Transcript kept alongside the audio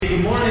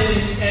Good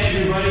morning,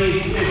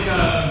 everybody.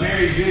 It's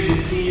very good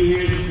to see you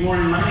here this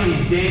morning. My name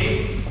is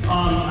Dave.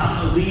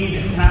 I'm the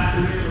lead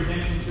pastor here at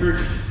Redemption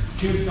Church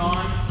Tucson,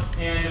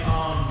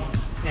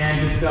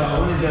 and just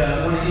wanted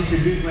to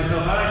introduce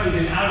myself. I've actually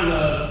been out of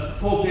the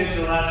pulpit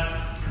the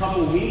last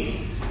couple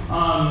weeks,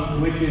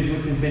 which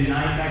has been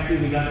nice.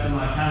 Actually, we got some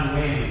time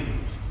away in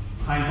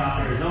Pine Top,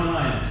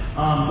 Arizona,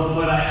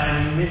 but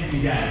I miss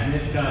you guys.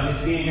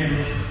 Miss being here.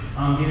 Miss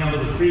being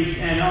able to preach.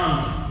 And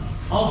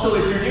also,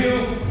 if you're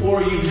new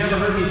or you've never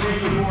heard me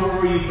preach before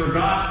or you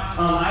forgot,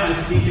 I have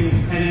a speech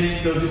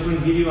impediment, so just want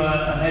to give you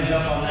a heads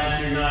up on that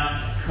so you're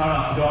not caught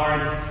off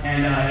guard.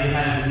 And it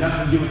has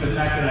nothing to do with the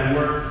fact that I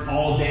worked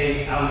all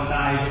day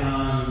outside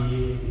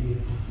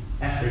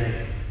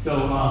yesterday. So,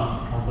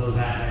 although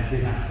that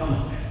did have some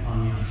effect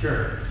on me, I'm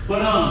sure.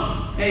 But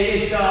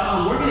hey, it's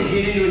we're going to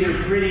get into it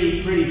here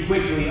pretty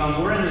quickly.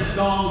 We're in the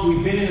Psalms.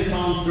 We've been in the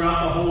Psalms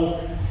throughout the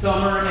whole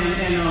summer,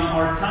 and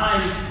our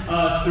time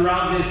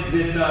throughout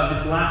this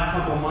last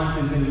couple of months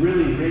has been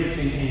really rich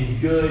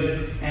and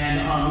good.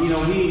 And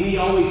we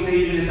always say,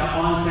 even at the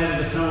onset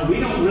of the summer, we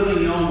don't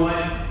really know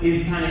what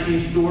is kind of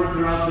in store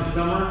throughout the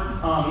summer.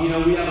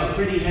 We have a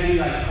pretty heavy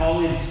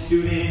college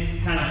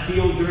student kind of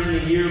feel during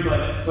the year,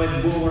 but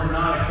we're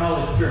not a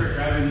college church,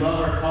 right? We love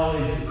our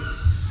college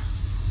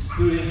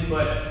students,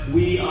 but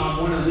we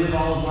want to live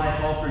all of life,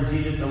 all for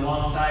Jesus,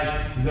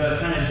 alongside the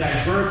kind of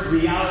diverse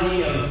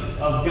reality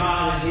of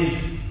God and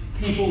His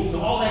people. So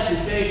all that to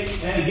say,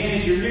 and again,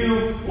 if you're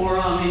new or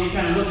and you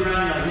kind of look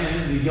around, and you're like, man,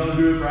 this is a young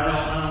group, or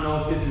I don't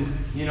know if this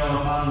is, if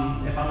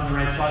I'm in the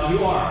right spot.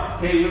 You are.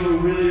 Okay, we're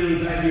really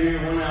glad you're here.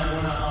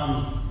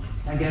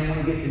 Again,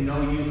 want to get to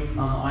know you.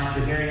 At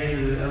the very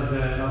end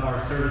of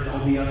our service,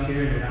 I'll be up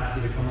here and would ask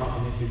you to come up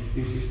and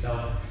introduce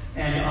yourself.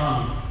 And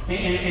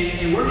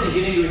we're going to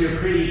get into it here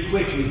pretty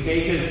quickly,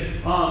 okay?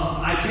 Because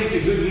I picked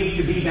a good week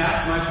to be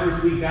back. My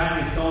first week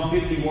back is Psalm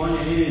 51,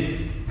 and it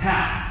is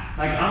packed.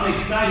 I'm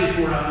excited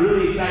for it. I'm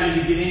really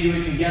excited to get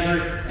into it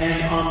together.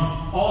 And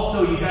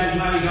also, you guys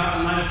might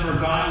have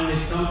forgotten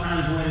that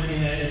sometimes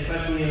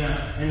especially in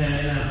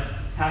a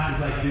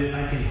passage like this,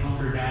 I can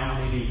hunker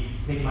down, maybe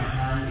take my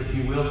time, if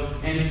you will.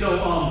 And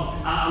so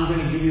I'm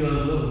going to give you a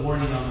little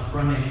warning on the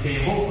front end.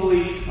 Okay,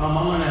 hopefully I'm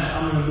going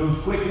to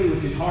move quickly,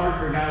 which is hard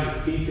for a guy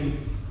with speech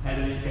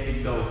impediment. Okay,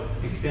 so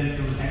extend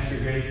some extra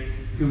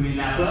grace to me in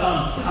that. But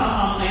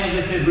I'm,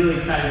 as I said, really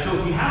excited. So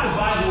if you have a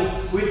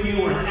Bible with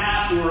you, or an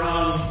app, or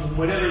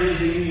whatever it is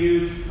that you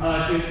use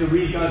to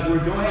read God's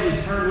Word, go ahead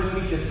and turn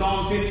with me to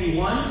Psalm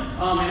 51.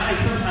 And I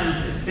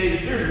sometimes say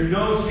that there's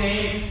no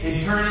shame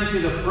in turning to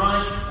the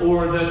front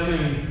or the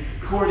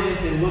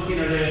concordance and looking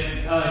at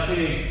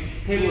the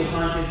table of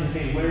contents and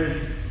saying, where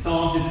is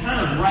Psalms? It's kind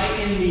of right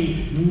in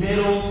the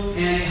middle,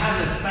 and it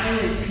has a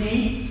silent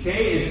P.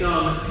 Okay, it's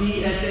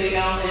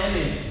P-S-A-L-M,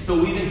 and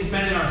so we've been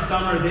spending our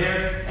summer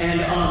there,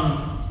 and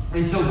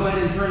so go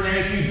ahead and turn there.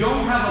 If you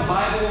don't have a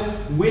Bible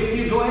with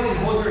you, go ahead and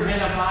hold your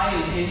hand up high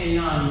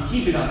and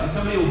keep it up. And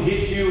somebody will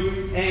get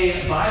you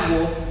a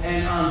Bible.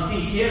 And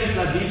si quieres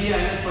la Biblia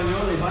en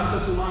español,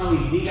 levanta su mano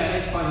y diga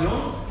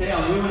español. Okay,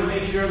 we want to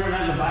make sure everyone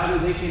has a Bible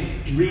they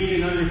can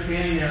read and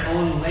understand in their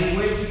own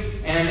language.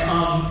 And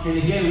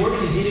again, we're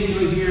going to get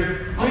into it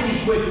here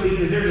pretty quickly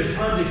because there's a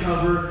ton to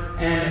cover.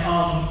 And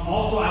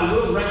also, I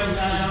will recognize,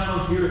 I don't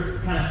know if you're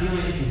kind of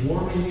feeling it's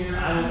warm in here.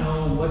 I don't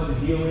know what the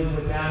deal is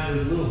with that.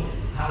 There's a little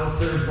power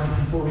surge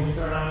right before we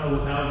start. I don't know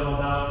what that was all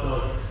about. So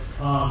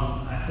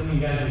some of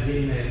you guys are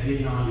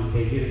getting on,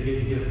 okay?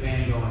 Get a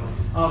fan going.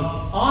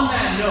 On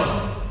that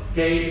note,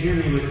 okay, hear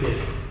me with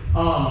this.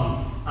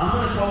 I'm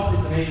going to call for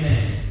some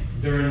amens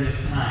during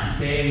this time,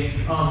 okay?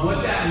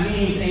 What that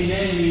means,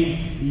 amen,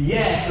 means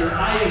yes, or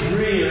I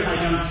agree, or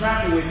I'm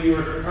tracking with you,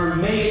 or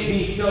may it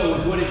be so,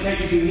 is what it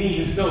technically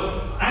means. And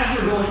so, as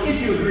we're going,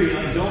 if you agree,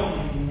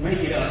 don't make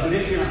it up, but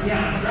if you're like,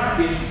 yeah, I'm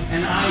tracking,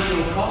 and I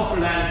will call for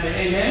that and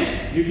say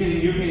amen, you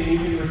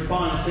can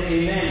respond and say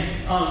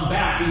amen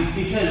back,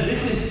 because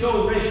this is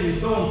so rich and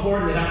so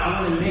important that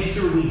I want to make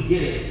sure we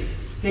get it.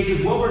 Okay,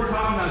 because what we're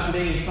talking about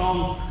today in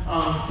Psalm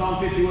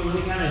 51, let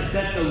me kind of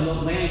set the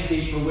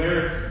landscape for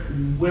where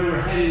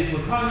we're headed.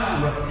 We're talking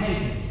about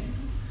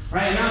repentance,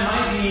 right? And that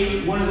might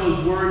be one of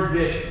those words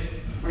that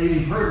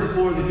you've heard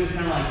before that just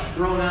kind of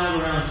thrown out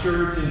around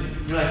church,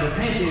 and you're like,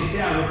 repentance,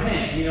 yeah,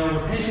 repent.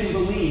 Repent and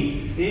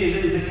believe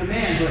is a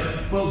command,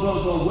 but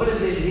what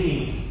does it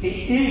mean?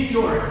 In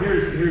short,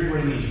 here's what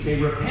it means. Okay,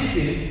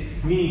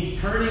 repentance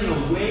means turning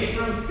away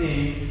from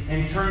sin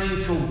and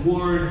turning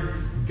toward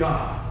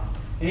God.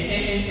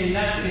 And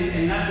that's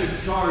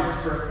a charge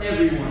for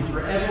everyone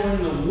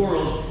in the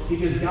world,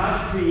 because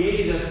God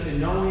created us to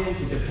know Him,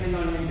 to depend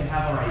on Him, to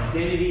have our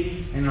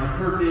identity and our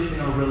purpose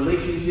and our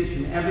relationships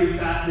in every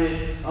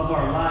facet of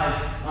our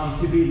lives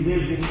to be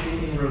lived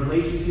in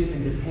relationship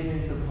and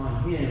dependence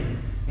upon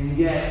Him. And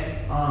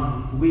yet,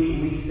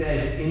 we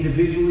said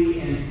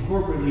individually and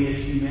corporately as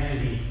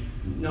humanity,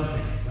 no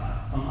thanks,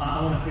 God.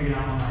 I want to figure it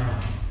out on my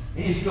own.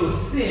 And so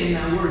sin,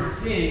 that word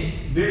sin,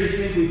 very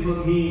simply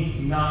put,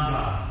 means not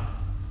God.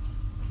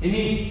 It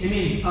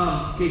means,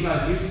 okay,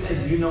 God, you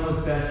said you know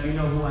what's best, you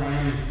know who I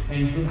am,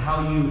 and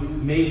how you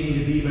made me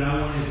to be, but I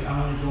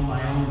want to go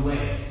my own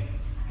way.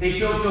 Okay,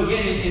 so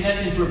again, in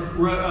essence,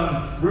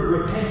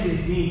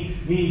 repentance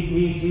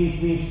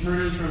means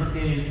turning from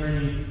sin and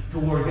turning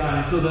toward God.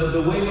 And so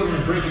the way we're going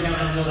to break it down,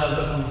 I know that was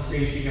up on the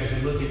stage, you guys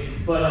are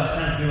looking, but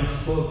kind of,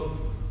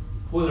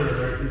 spoiler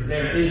alert is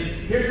there.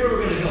 Here's where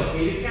we're going to go.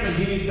 Okay, just kind of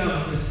give you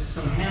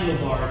some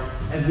handlebars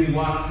as we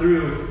walk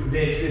through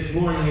this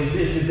morning.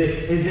 Is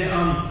that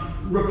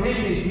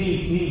repentance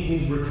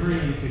means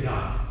returning to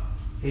God.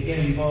 Okay,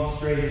 again, we've all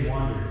strayed and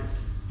wandered.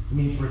 It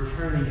means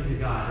returning to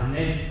God. And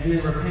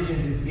then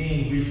repentance is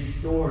being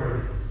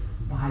restored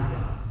by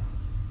God.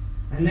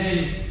 And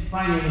then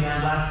finally in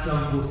that last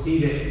chunk we'll see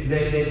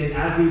that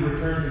as we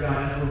return to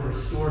God, as we're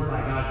restored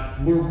by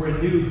God, we're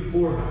renewed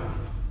for God.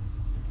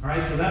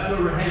 Alright, so that's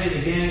where we're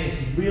headed. Again,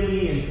 it's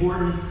really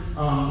important.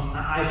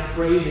 I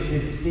pray that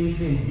this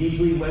sinks in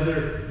deeply,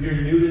 whether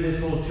you're new to this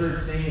whole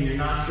church thing and you're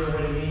not sure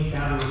what it means to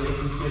have a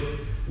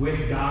relationship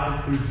with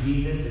God through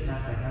Jesus. If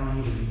that's like, I don't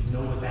even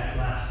know what that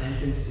last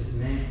sentence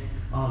just meant.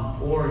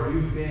 Or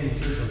you've been in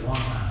church a long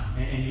time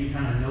and you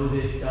kind of know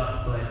this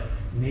stuff, but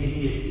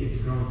maybe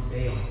it's grown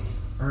stale.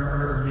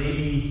 Or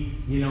maybe,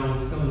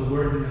 some of the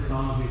words in the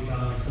songs we've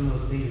sung, or some of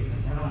those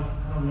things, like,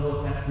 I don't know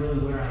if that's really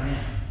where I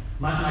am.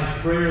 My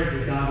prayer is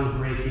that God would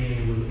break in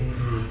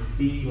and would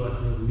speak to us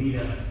and would lead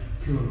us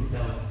to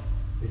Himself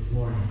this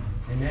morning.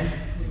 Amen?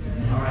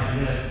 Amen. All right,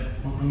 good.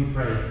 Let me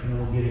pray and then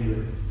we'll get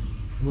into it.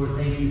 Lord,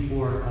 thank you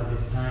for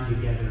this time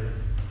together.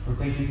 Lord,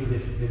 thank you for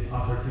this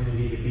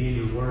opportunity to be in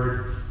your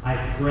word. I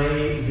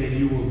pray that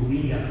you will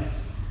lead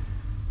us.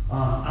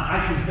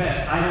 I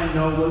confess, I don't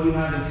know what you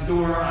have in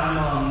store.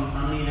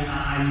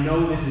 I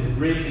know this is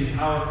rich and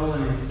powerful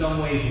and in some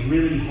ways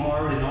really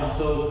hard and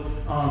also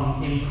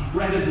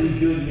incredibly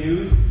good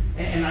news.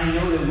 And I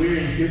know that we're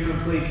in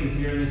different places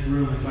here in this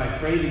room. And so I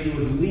pray that you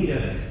would lead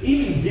us.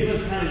 Even give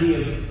us kind of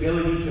the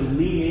ability to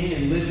lean in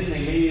and listen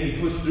and maybe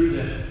even push through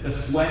the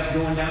sweat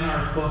going down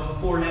our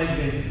foreheads.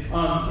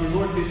 And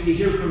Lord, to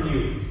hear from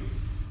you.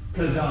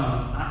 Because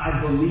I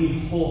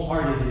believe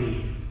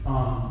wholeheartedly,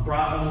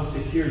 brought almost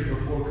to tears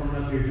before coming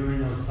up here during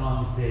those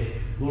songs that,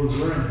 Lord,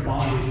 we're in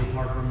bondage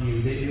apart from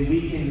you. That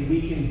we can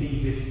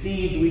be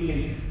deceived,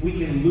 we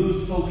can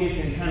lose focus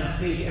and kind of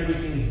think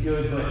everything is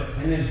good,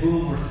 and then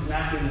boom, we're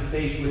smacked in the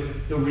face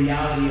with the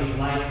reality of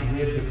life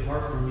lived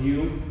apart from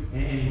you,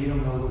 and we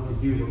don't know what to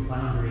do. We're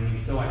floundering. And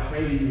so I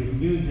pray that you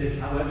would use this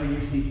however you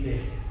see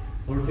fit,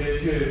 Lord, to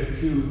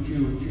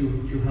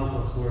help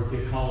us, Lord, to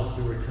call us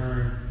to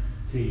return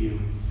to you.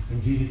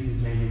 In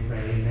Jesus' name we pray.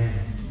 Amen.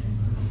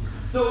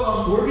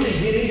 So we're going to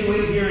get into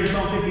it here in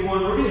Psalm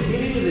 51. We're going to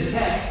get into the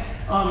text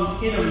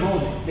in a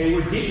moment. Okay,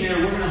 we're getting there.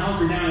 We're going to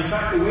hunker down. In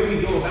fact, the way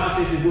we go about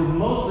this is we're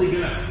mostly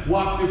going to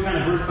walk through kind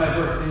of verse by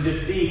verse and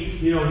just see,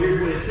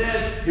 here's what it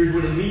says, here's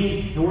what it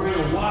means, and we're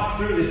going to walk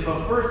through this.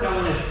 But first, I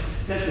want to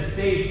set the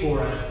stage for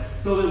us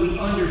so that we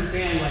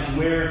understand like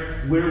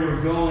where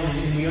we're going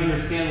and we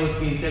understand what's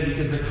being said,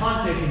 because the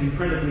context is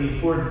incredibly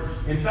important.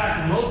 In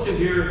fact, most of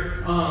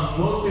your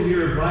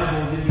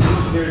Bibles, if you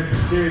look,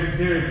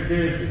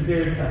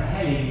 there's a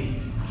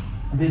heading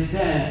that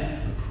says,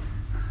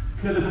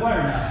 to the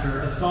choir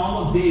master, a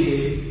psalm of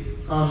David,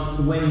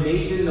 when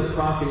Nathan the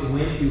prophet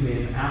went to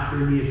him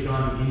after he had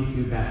gone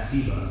into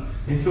Bathsheba.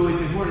 And so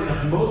it's important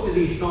enough. Most of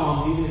these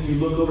psalms, even if you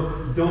look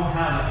over, don't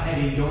have a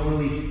heading, don't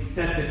really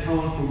set the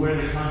tone for where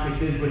the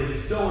context is, but it's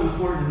so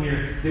important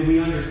here that we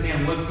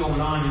understand what's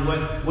going on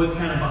and what's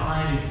kind of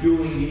behind and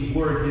fueling these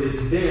words, that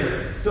it's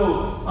there.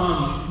 So,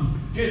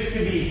 just to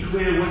be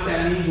clear what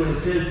that means when it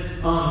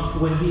says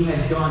when he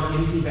had gone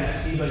into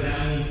Bathsheba,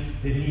 that means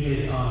that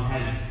he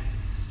had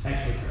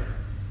sex with her.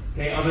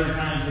 Okay, other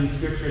times in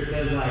Scripture it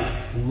says like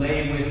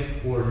lay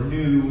with or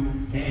knew,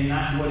 and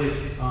that's what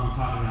it's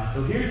talking about.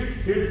 So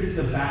here's just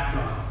a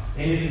backdrop,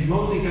 and this is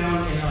mostly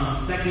found in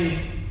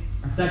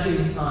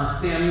Second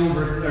Samuel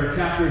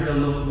chapters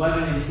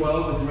 11 and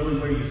 12 is really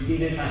where you see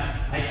this.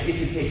 It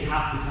could take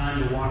half the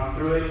time to walk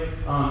through it,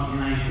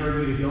 and I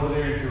encourage you to go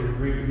there and to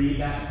read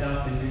that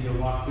stuff and then to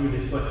walk through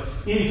this. But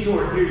in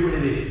short, here's what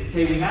it is.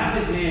 Okay, we have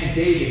this man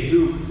David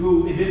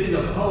who this is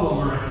a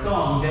poem or a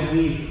song that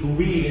we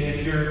read, and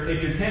if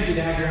you're tempted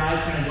to have your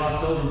eyes kind of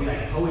glossed over and be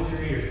like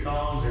poetry or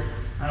songs or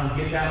I don't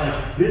get that.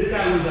 Like, this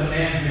guy was a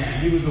man's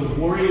man. He was a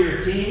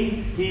warrior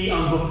king. He,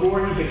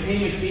 before he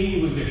became a king,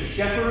 he was a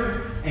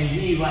shepherd, and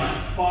he,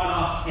 fought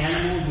off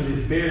animals with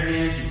his bare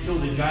hands. He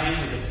killed a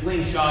giant with a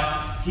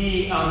slingshot.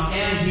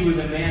 And he was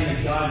a man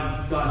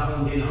that God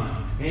honed in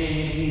on.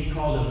 And he's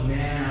called a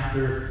man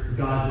after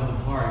God's own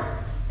heart.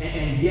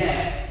 And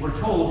yet, we're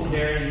told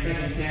there in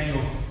 2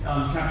 Samuel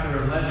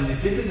chapter 11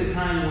 that this is a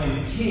time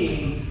when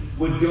kings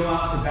would go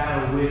out to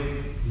battle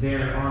with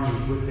their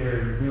armies, with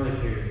their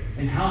military.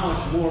 And how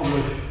much more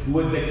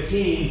would the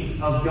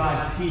king of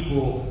God's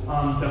people,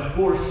 the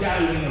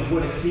foreshadowing of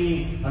what a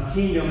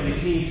kingdom and a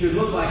king should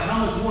look like,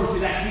 how much more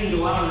should that king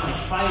go out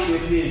and fight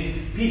with his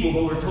people?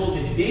 But we're told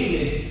that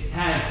David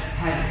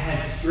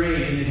had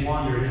strayed and had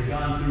wandered and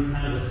gone through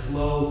kind of a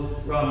slow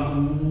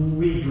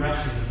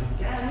regression.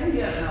 Yeah, maybe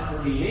that's not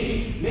for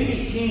me.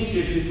 Maybe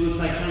kingship just looks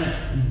like kind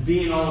of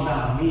being all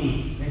about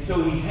me. And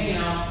so he's hanging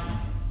out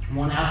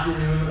one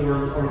afternoon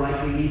or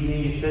likely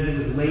evening. It says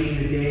it was late in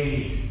the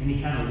day, and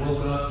he kind of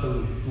woke up, so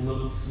he's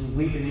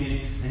sleeping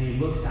in, and he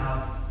looks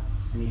out,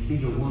 and he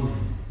sees a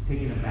woman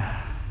taking a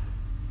bath.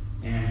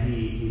 And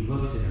he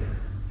looks at her,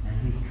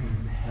 and he's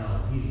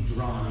compelled. He's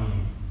drawn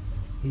in.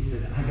 He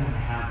says, I got to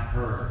have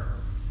her.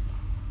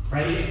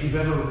 Right? If you've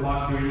ever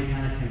walked through any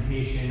kind of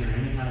temptation or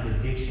any kind of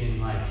addiction,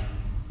 like,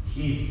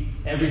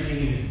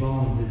 everything in his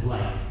bones is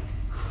like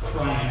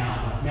crying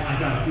out, like, man, I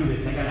gotta do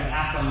this, I gotta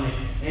act on this.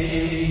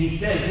 And he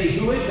says, hey,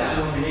 who is that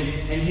woman?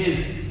 And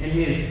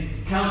his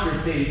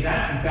counselors say,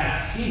 that's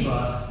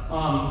Bathsheba,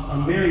 a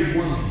married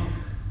woman,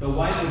 the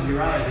wife of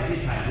Uriah the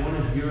Hittite, one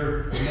of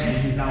your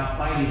men who's out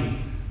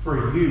fighting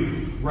for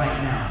you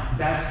right now.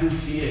 That's who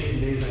she is.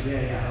 And David's like,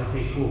 yeah,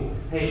 okay, cool.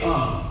 Hey,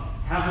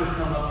 have her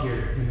come up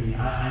here to me.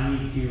 I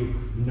need to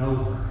know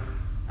her.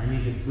 I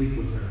need to sleep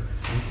with her.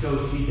 And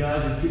so she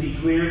does, and to be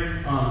clear,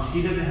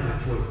 she doesn't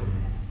have a choice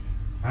in this.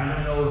 I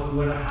don't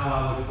know how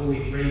I would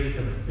fully phrase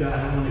it.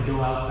 I don't want to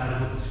go outside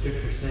of what the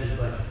scripture says,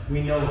 but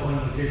we know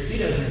when clear, she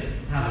doesn't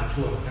have a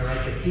choice. All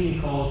right, the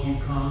king calls, you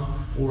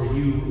come, or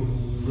you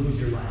lose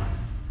your life.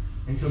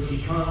 And so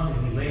she comes,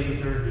 and he lays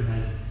with her, he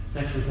has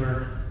sex with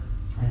her,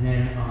 and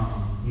then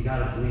you got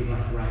to believe,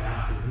 like, right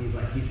after,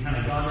 he's kind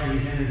of gone there,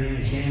 he's entered in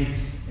again.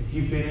 If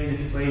you've been in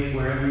this place,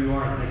 wherever you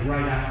are, it's like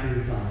right after,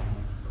 he's like,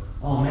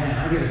 oh man,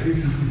 I gotta do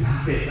something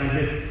about this.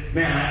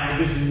 I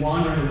just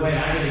wandered away.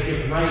 I gotta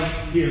get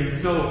right here. And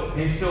so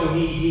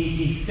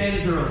he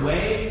sends her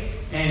away,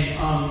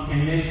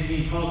 and then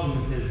she calls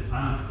him and says,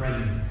 I'm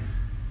pregnant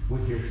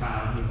with your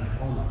child. And he's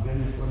like, oh my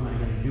goodness, what am I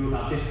gonna do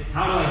about this?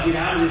 How do I get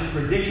out of this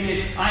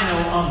predicament? I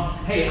know,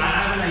 hey, I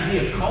have an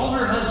idea. Call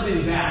her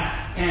husband back.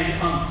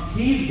 And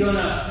he's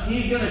gonna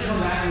come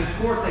back, and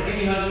of course, like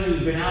any husband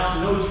who's been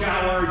out, no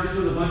shower, just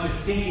with a bunch of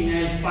stinky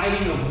men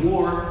fighting a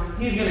war,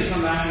 he's gonna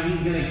come back and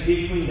he's gonna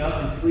get cleaned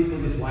up and sleep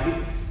with his wife,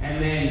 and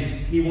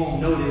then he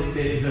won't notice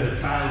that the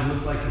child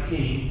looks like the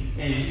king,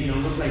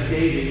 and looks like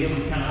David. He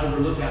always kind of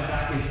overlooked that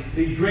fact. And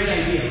the great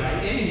idea,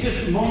 right? And it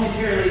just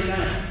momentarily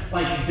kind of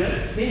like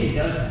sin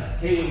does that.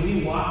 Okay, when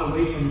we walk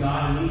away from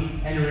God and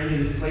we enter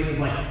into this place of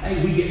like,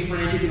 hey, we get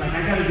frantic and like,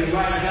 I gotta get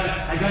right,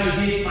 I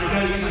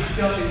gotta get my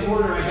stuff in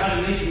order, I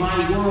gotta make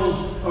my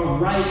world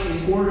right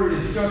and ordered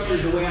and structured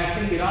the way I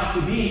think it ought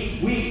to be.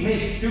 We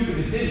make stupid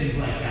decisions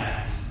like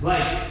that.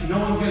 Like, no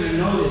one's gonna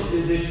notice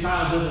that this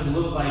child doesn't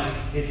look like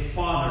its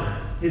father,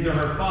 his or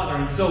her father.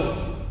 And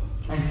so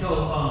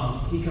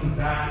he comes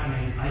back,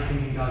 and I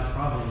think in God's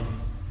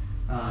providence,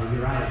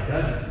 Uriah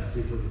doesn't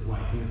sleep with his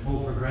wife. And this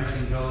whole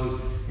progression goes,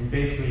 and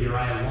basically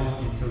Uriah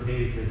won't. And so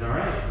David says, all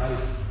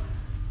right,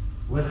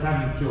 let's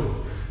have him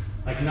killed.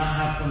 Like, not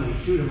have somebody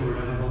shoot him or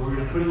whatever, but we're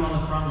going to put him on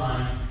the front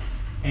lines,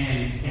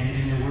 and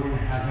then we're going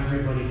to have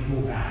everybody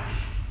pull back.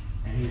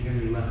 And he's going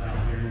to be left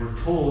out here. And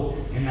we're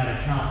told in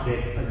that account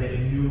that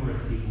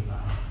numerous people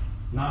died.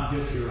 Not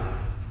just Uriah.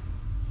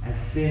 As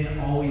sin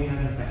always has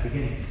an effect.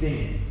 Again,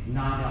 sin,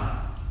 not God.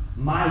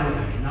 My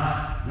way,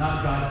 not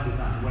God's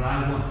design, what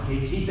I want.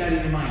 Okay, keep that in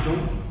your mind.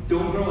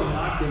 Don't grow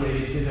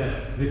inoculated to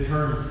the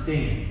term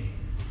sin.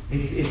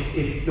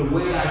 It's the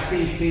way I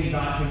think things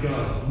ought to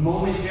go.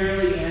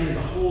 Momentarily and as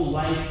a whole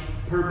life,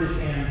 purpose,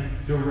 and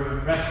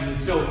direction.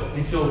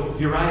 And so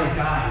Uriah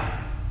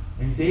dies.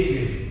 And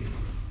David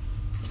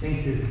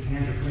thinks his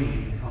hands are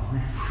clean. He's like, oh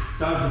man,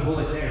 dodged a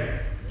bullet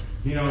there.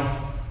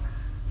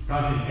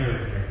 Dodged an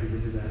arrow there, because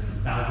this is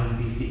 1000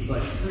 BC.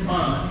 But it's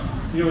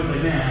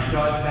like, man, I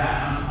dodged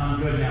that.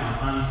 I'm good now.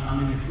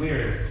 I'm in the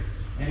clear.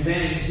 And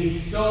then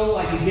he's so,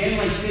 like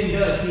sin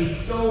does, he's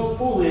so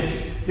foolish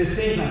to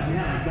think like,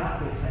 man, I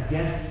got this.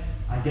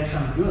 I guess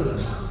I'm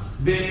good.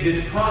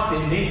 This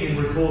prophet, Nathan,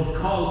 we're told,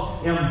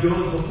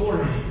 goes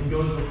before him and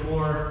goes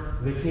before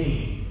the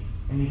king.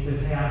 And he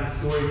says, hey, I have a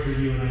story for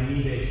you, and I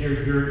need to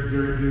hear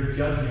your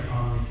judgment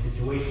on this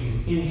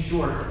situation. In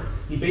short,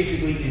 he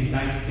basically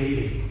indicts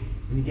David.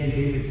 And again,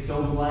 David's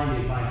so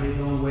blinded by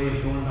his own way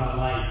of going about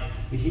life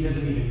that he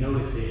doesn't even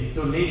notice it. And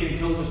so Nathan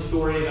tells a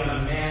story about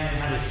a man that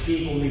had a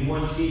sheep, only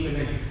one sheep, and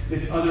then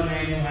this other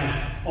man who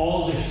had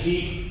all the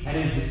sheep at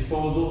his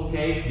disposal.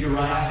 Okay,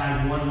 Uriah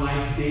had one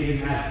wife, David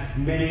had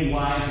many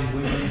wives and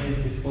women at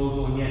his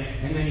disposal,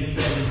 and then he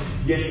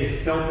says, yet this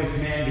selfish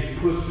man just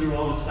pushed through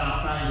all the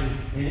stop signs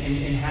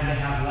and had to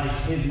have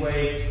life his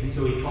way. And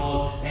so he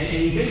called, and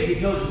he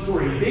basically tells the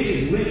story.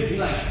 David livid.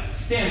 He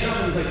stands up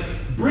and he's like,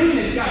 bring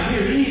this guy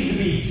here. He needs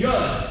to be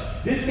judged.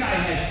 This guy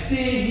has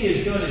sinned. He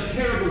has done a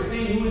terrible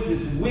thing. Who is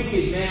this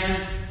wicked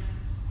man?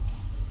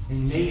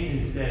 And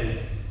Nathan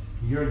says,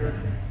 you're the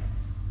man.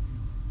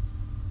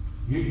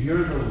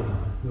 You're the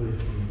one who has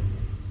committed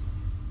this.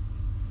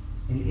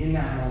 And in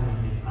that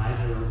moment, his eyes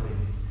are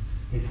open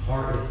his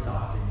heart is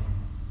softened.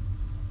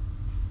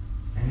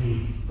 And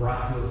he's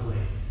brought to a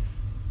place,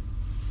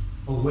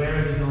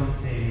 aware of his own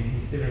sin and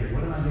considering,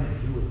 what am I going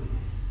to do with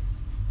this?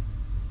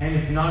 And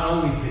it's not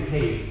always the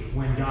case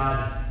when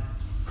God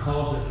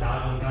calls us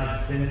out, when God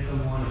sends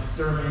someone a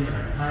sermon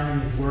or a time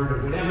in his word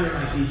or whatever it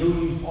might be.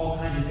 He'll use all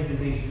kinds of different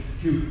things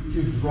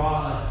to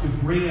draw us, to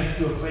bring us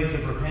to a place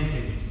of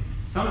repentance.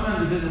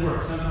 Sometimes it doesn't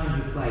work.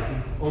 Sometimes it's like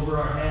over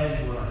our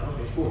heads. We're like,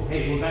 okay, cool.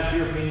 Hey, well, that's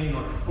your opinion.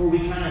 Or we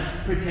kind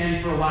of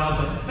pretend for a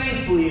while. But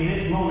thankfully, in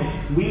this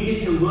moment, we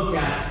get to look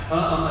at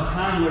a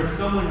time where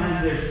someone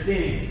has their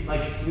sin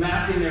like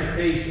smacked in their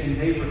face and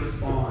they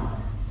respond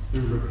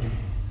through repentance.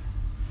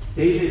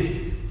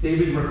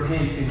 David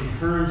repents and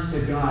turns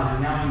to God,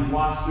 and now he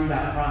walks through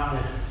that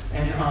process.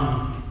 And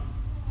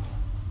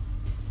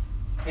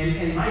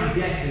my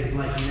guess is,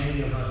 like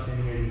many of us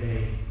in here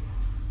today,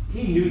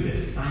 he knew the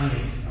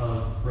science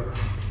of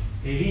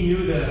repentance. Okay? He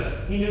knew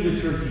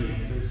the churchy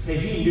answers. Okay?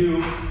 He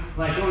knew,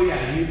 like, oh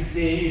yeah, you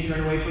sin, you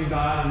turn away from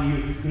God, and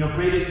you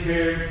pray this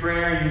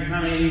prayer,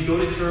 and you go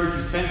to church,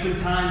 you spend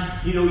some time,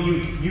 you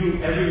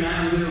every night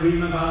I'm going to read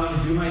my Bible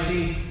and do my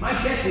things.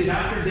 My guess is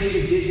after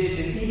David did this,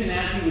 and even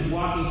as he was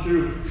walking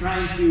through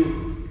trying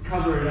to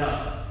cover it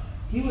up,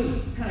 he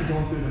was kind of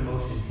going through the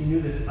motions. He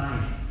knew the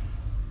science.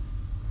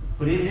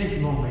 But in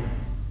this moment,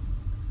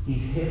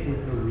 he's hit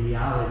with the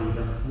reality,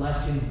 the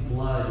flesh and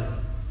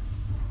blood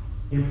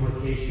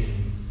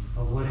implications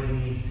of what it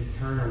means to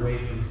turn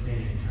away from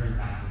sin and turn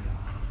back to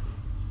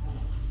God.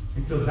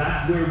 And so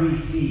that's where we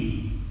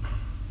see,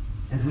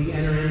 as we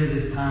enter into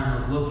this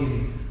time of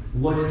looking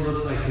what it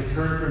looks like to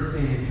turn from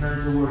sin and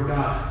turn toward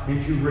God,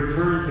 and to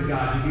return to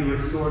God, to be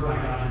restored by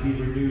God, to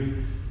be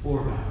renewed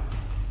for God.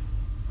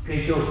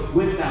 Okay, so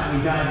with that,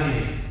 we dive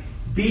in.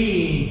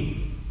 Being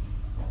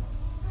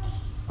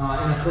in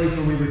a place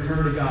where we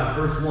return to God.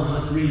 Verse 1,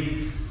 let's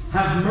read.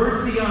 Have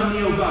mercy on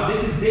me, O God.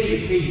 This is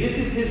David. Okay? This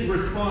is his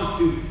response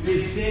to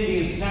his sin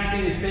being smacked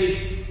in his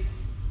face,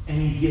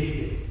 and he gets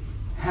it.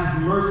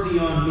 Have mercy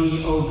on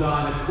me, O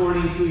God,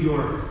 according to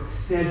your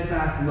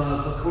steadfast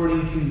love,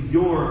 according to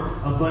your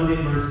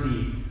abundant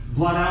mercy.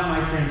 Blot out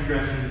my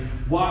transgressions.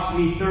 Wash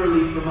me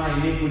thoroughly from my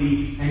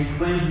iniquity, and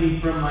cleanse me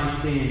from my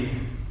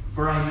sin.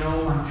 For I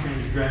know my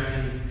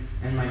transgressions,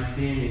 and my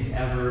sin is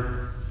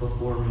ever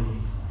before me.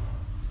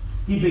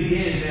 He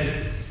begins,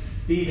 as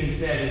Stephen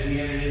said, as we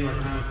entered into our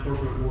time of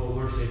corporate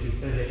worship, he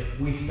said that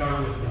we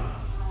start with God.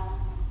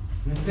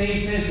 In the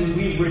same sense, when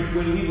we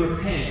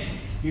repent,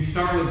 you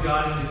start with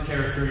God and his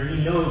character, and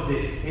he knows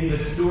that in the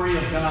story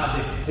of God,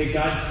 that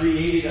God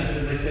created us,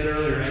 as I said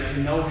earlier, right, to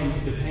know him,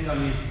 to depend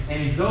on him.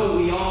 And though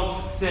we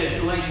all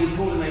said, like we're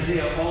told in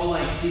Isaiah, all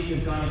like sheep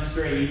have gone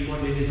astray, each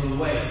one did his own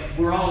way.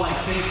 We're all like,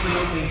 thanks for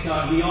no thanks,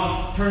 God. We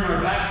all turn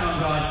our backs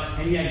on God,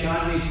 and yet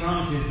God made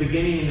promises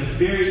beginning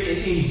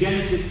in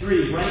Genesis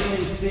 3, right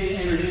when sin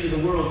entered into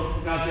the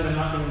world. God said, I'm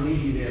not going to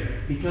leave you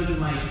there. Because of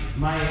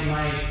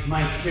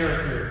my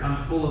character,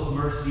 I'm full of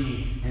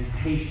mercy and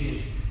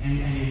patience and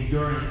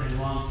endurance and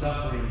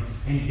long-suffering.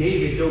 And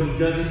David, though he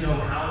doesn't know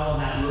how all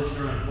that looks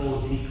or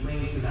unfolds, he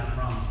clings to that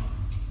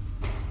promise.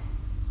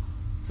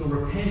 So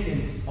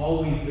repentance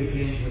always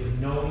begins with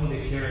knowing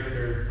the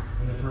character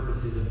and the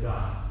purposes of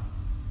God.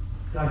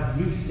 God,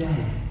 you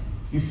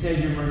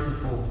said you're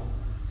merciful,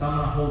 so I'm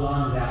going to hold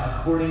on to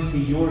that. According to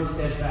your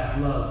steadfast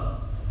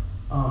love,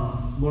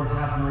 Lord,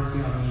 have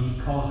mercy on me.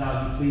 He calls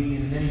out, he pleads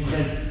him, and then he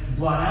says,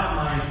 blot out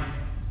my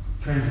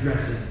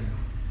transgressions.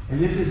 And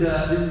this is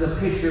a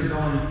picture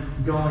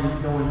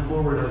going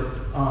forward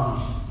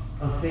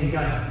of saying,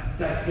 God,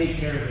 take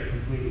care of it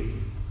completely.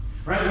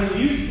 Right? When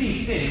you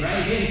see sin,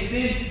 right? Again,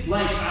 sin,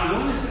 like I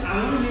want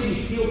to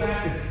maybe peel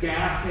back the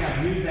scab. Okay,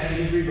 I've used that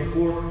imagery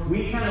before.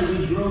 We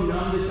grow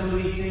numb to some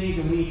of these things,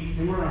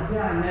 and we're like,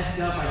 yeah, I messed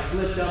up, I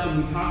slipped up,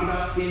 and we talk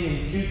about sin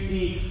in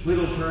cutesy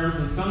little terms,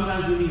 and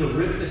sometimes we need to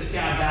rip the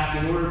scab back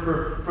in order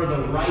for the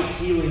right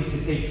healing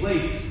to take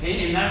place.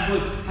 And that's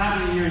what's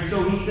happening here. And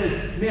so he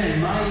says,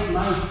 man,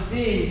 my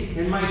sin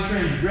and my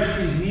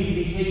transgressions need to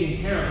be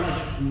taken care of.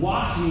 Like,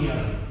 wash me of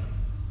it.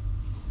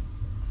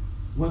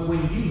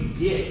 When you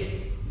get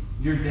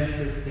your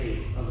desperate state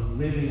of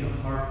living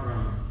apart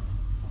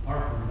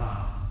from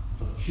God,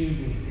 of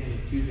choosing sin,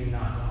 of choosing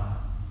not God,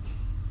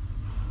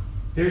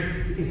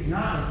 it's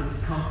not like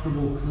this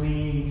comfortable,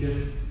 clean,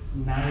 just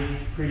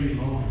nice, pretty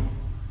moment.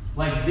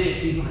 Like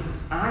this, he's like,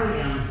 I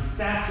am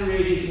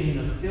saturated in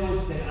the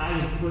filth that I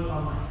have put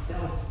on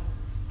myself.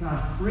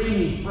 God, free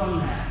me from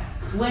that.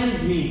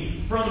 Cleanse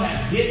me from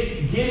that.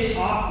 Get it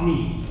off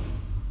me.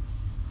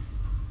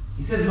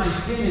 He says, my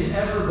sin is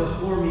ever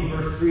before me,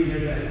 verse 3.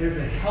 There's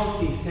a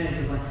healthy sense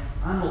of like,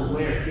 I'm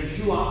aware. Okay,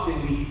 too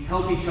often we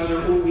help each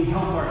other or we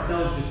help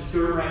ourselves just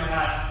skirt right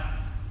past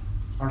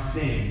our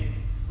sin.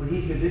 But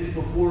he says, it's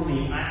before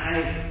me.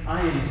 I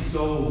am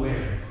so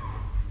aware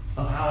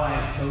of how I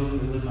have chosen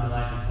to live my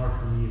life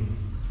apart from you.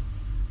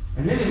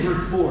 And then in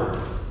verse 4, it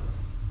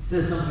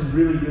says something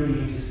really, really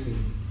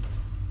interesting.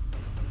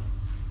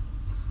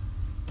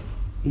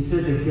 He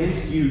says,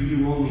 against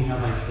you only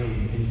have I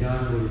sinned and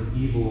done what is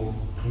evil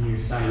in your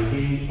sight.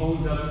 Again, he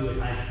owns up to it.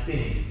 I've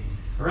sinned.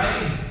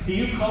 Right? Do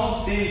you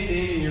call sin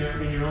sin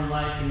in your own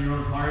life, in your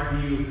own heart?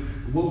 Do you,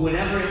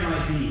 whatever it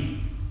might be?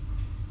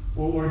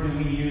 Or do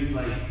we use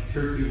like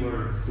churchy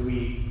words? Do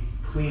we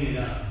clean it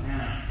up?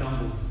 Man, I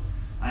stumbled.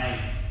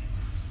 I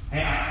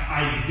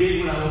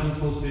did what I wasn't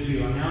supposed to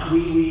do. Now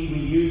we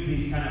use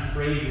these kind of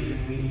phrases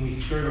and we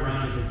skirt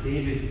around it, but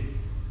David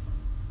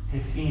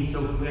has seen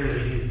so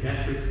clearly his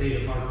desperate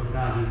state apart from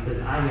God. He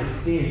says, I have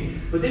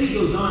sinned. But then he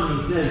goes on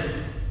and he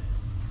says,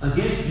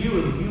 against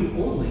you and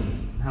you only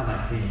have I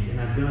sinned,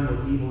 and I've done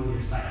what's evil in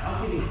your sight.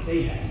 How can he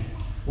say that?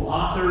 Well,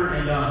 author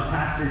and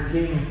Pastor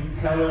Tim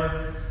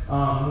Keller,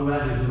 who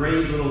has a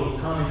great little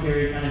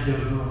commentary, kind of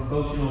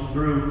devotional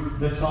through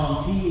the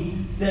Psalms,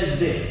 he says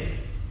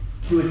this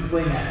to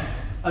explain that.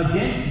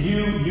 Against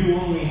you, you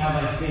only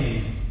have I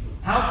sinned.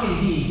 How can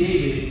he,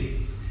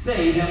 David,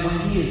 say that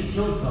when he has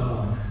killed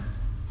someone?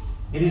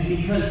 It is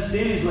because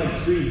sin is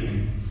like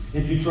treason.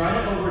 If you try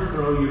to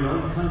overthrow your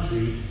own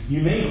country,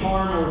 you may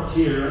harm or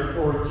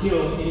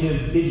kill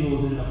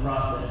individuals in the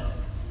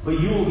process.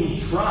 But you will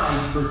be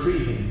tried for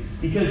treason,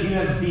 because you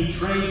have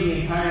betrayed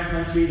the entire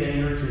country that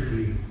nurtured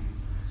you.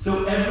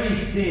 So every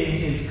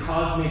sin is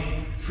cosmic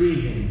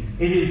treason.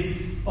 It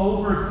is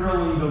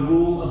overthrowing the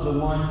rule of the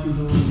one to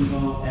whom you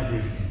owe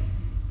everything.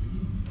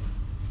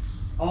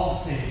 All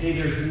sin. Okay,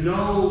 there's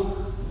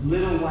no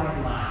little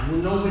white line.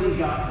 Well, nobody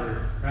got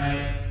hurt,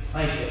 right?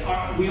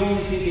 Like, we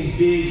only think in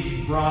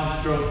big, broad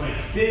strokes. Like,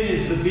 sin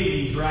is the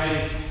biggies,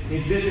 right?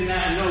 It's this and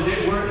that. No,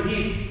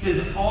 he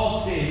says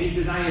all sin. He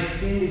says, I have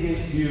sinned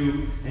against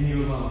you and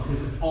you alone.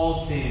 Because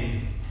all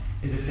sin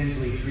is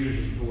essentially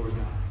treason toward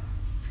God.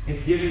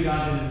 It's giving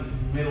God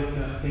the middle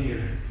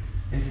finger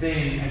and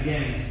saying,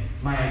 again,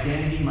 my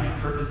identity, my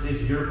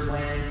purposes, your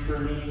plans for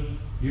me,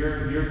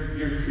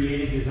 your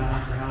creative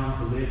design for how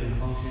I'm to live and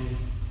function,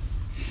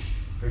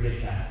 forget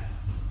that.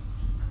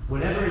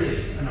 Whatever it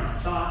is, in our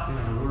thoughts, in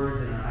our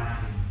words, in our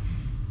actions,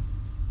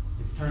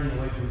 it's turning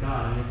away from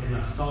God, and it's an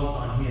assault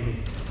on Him.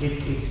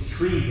 It's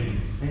treason.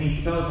 And He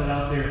spells that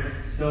out there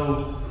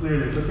so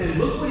clearly. But then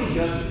look what He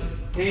does with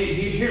it. Hey,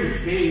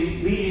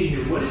 lead in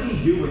here. What does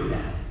He do with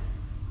that?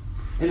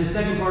 In the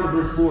second part of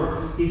verse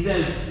 4, He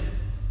says,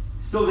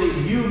 so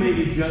that you may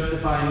be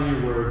justified in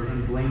your words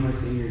and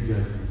blameless in your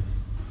judgment.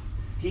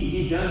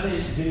 He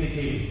doesn't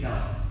vindicate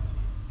Himself.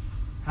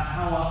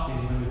 How often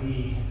when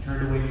we have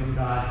turned away from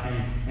God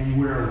and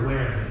we're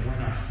aware of it, when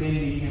our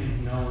sin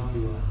becomes known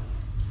to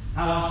us,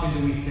 how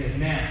often do we say,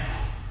 man,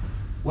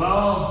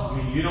 well, I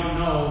mean, you don't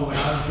know what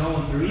I was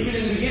going through. Even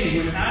in the beginning,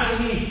 when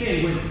Adam and Eve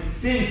sinned, when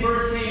sin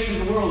first came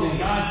into the world and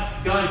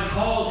God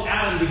called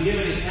Adam to give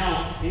an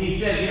account, and He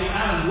said,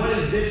 Adam, what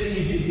is this that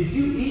you did? Did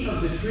you eat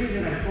of the tree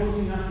that I told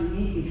you not to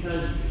eat?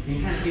 Because,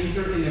 and kind of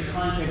insert in the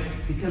context,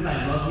 because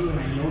I love you and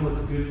I know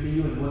what's good for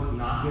you and what's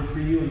not good for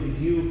you, and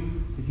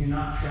did you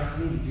not trust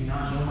me? Did you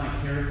not know my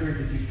character?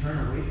 Did you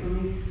turn away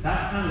from me?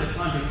 That's kind of the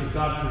context of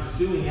God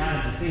pursuing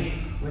Adam and saying,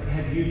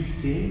 have you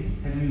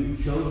sinned? Have you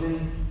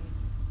chosen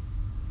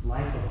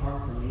life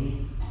apart from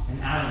me?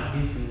 And Adam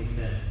instantly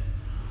says,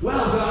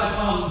 well,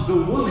 God, the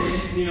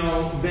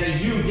woman,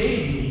 that you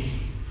gave me,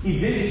 he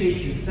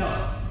vindicates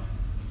himself.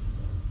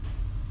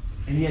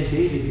 And yet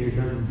David here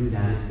doesn't do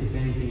that. If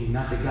anything,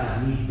 not that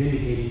God needs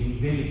vindicating, he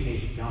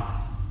vindicates God.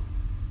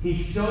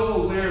 He's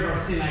so aware of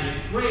our sin. I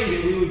pray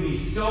that we would be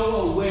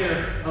so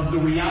aware of the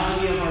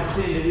reality of our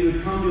sin that we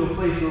would come to a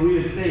place where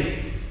we would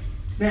say,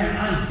 man,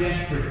 I'm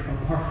desperate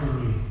apart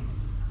from you.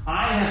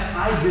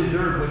 I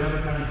deserve whatever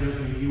kind of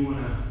judgment you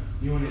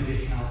want to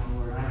dish out,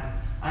 Lord.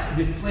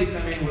 This place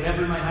I'm in,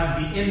 whatever might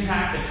have the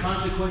impact, the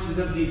consequences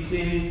of these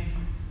sins,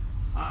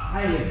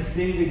 I have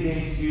sinned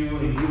against you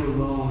and you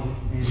alone,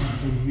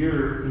 and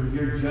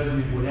your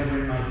judgment, whatever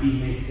it might be,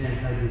 makes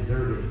sense. I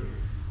deserve it.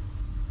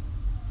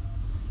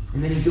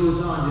 And then he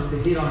goes on just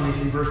to hit on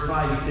this in verse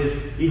 5. He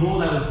says,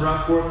 behold, I was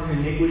brought forth in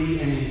iniquity,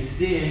 and in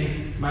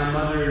sin my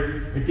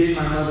mother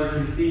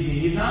conceive me.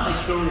 He's not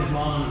like throwing his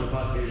mom under the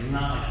bus here. He's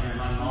not like, man,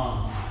 my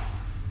mom,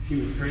 she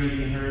was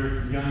crazy in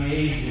her young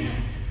age, and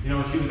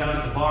she was out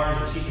at the bars,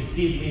 but she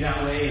conceived me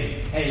that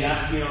way. And hey,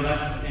 that's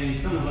and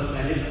some of us,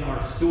 that is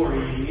our story.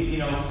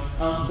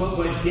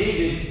 But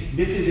David,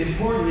 this is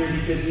important here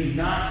because he's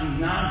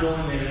not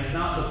going there. That's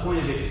not the point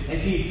of it.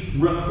 As he's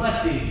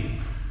reflecting,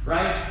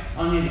 right,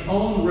 on his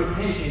own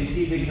repentance,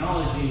 he's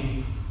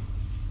acknowledging,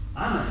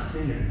 I'm a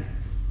sinner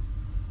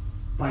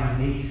by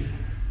nature.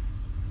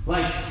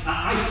 Like,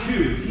 I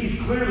choose.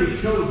 He's clearly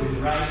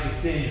chosen, right, to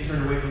sin, to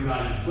turn away from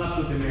God. He slept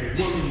with a married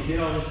woman, he did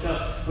all this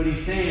stuff. But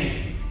he's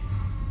saying,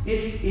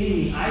 it's in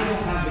me. I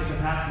don't have the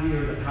capacity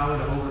or the power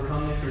to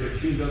overcome this or to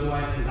choose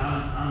otherwise because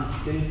I'm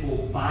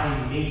sinful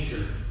by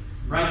nature.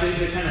 Right?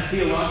 The kind of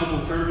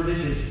theological term for this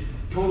is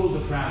total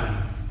depravity.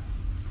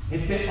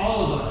 It's that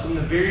all of us, from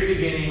the very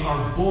beginning,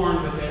 are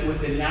born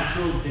with a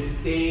natural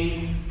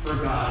disdain for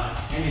God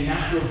and a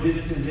natural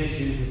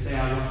disposition to say,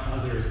 I want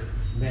other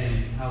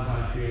than how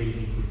God created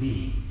me to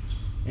be.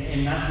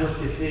 And that's what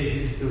this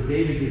is. And so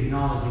David's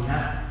acknowledging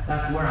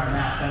that's where I'm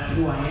at. That's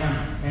who I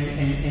am.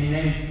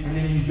 And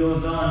then he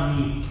goes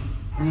on.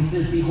 And he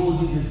says,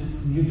 behold,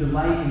 you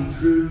delight in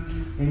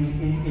truth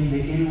in the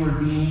inward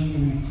being,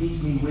 and you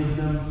teach me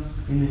wisdom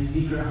in the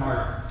secret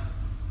heart.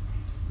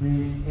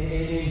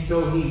 And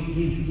so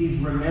he's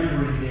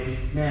remembering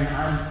that, man,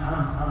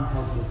 I'm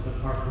helpless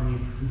apart from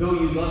you. Though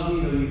you love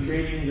me, though you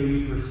create me, though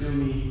you pursue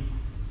me,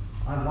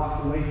 I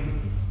walked away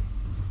from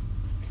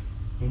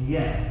you. And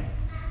yet,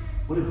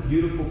 what a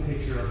beautiful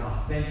picture of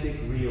authentic,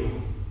 real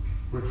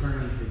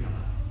returning to God.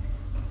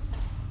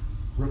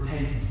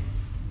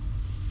 Repentance.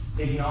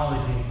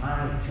 Acknowledging, I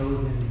have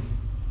chosen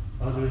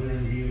other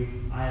than you.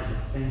 I have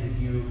offended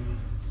you.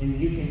 And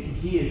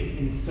he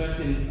is in such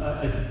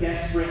a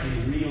desperate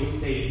and real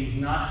state. He's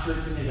not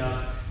churching it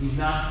up. He's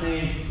not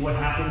saying what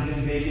happens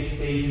in Vegas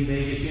stays in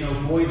Vegas.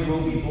 Boys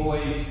will be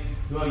boys.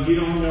 Well, you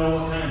don't know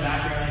what kind of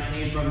background I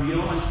came from. You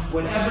don't,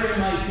 whatever it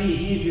might be,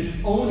 he's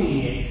just owning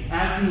it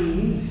as he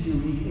needs to.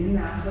 He's in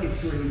that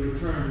place where he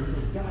returns and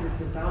says, God,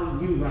 it's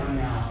about you right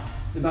now.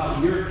 It's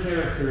about your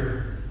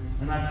character,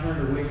 and I've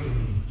turned away from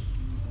you.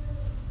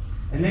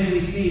 And then we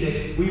see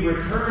that we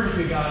return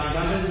to God, and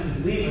God doesn't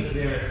just leave us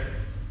there,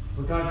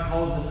 but God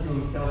calls us to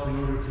himself in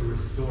order to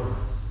restore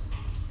us.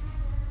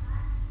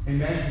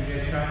 Amen? You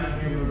guys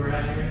tracking here where we're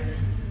at here?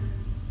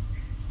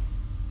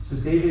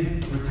 So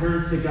David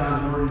returns to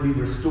God in order to be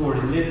restored.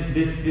 And this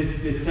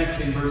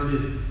section,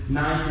 verses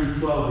 9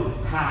 through 12,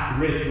 is packed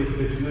rich with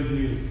the good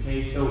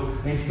news.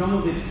 Okay, and some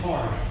of it's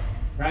hard.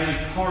 Right?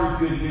 It's hard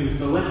good news.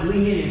 So let's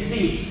lean in and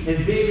see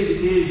as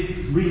David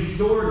is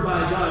restored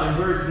by God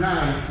in verse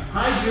 9.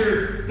 Hide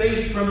your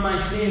face from my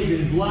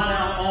sins and blot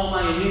out all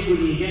my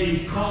iniquity. Again,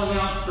 he's calling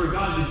out for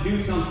God to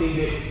do something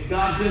that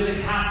God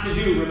doesn't have to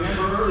do.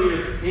 Remember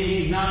earlier, and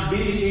he's not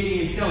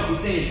vindicating himself. He's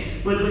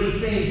saying, but he's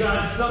saying,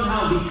 God,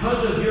 somehow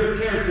because of your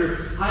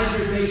character, hide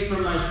your face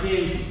from my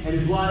sin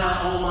and blot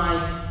out all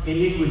my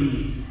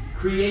iniquities.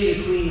 Create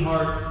a clean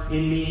heart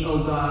in me,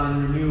 O God,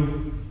 and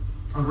renew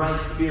a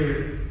right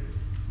spirit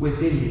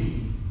within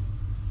me.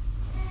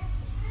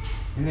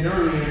 And then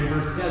earlier in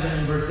verse 7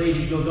 and verse 8,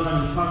 he goes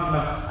on, he's talking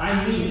about,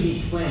 I need to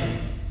be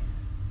cleansed.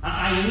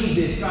 I need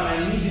this, God,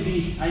 I need to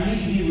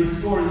be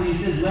restored. And he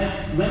says,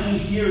 let me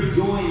hear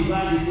joy and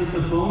gladness, let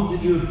the bones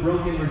that you have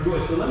broken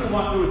rejoice. So let me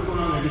walk through what's going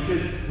on there,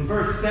 because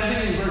verse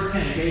 7 and verse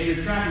 10, okay, if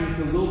you're tracking this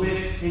a little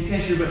bit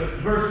intenser, but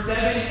verse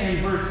 7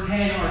 and verse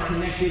 10 are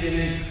connected, and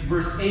then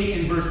verse 8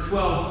 and verse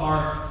 12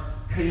 are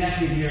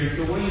connected here. And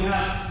so what you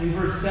have in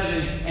verse 7,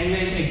 and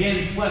then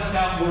again fleshed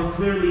out more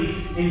clearly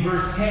in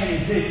verse 10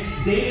 is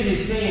this. David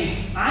is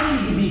saying, I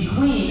need to be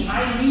clean.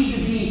 I need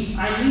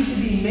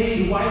to be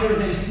made whiter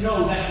than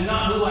snow. That's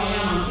not who I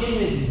am. I'm in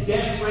this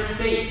desperate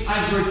state.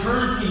 I've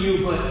returned to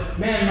you, but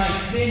man, my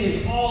sin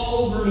is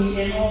all over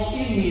me and all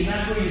in me. And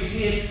that's where you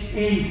see it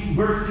in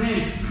verse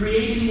 10.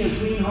 Create me a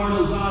clean heart,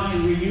 O God,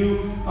 and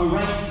renew a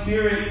right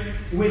spirit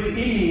within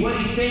me. What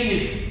he's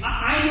saying is,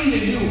 I need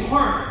a new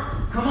heart.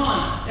 Come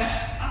on.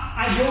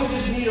 I don't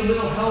just need a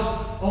little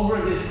help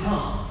over this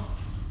hump.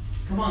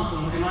 Come on,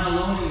 someone. Am I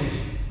alone in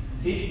this?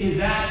 Is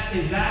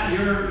that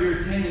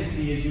your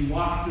tendency as you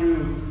walk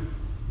through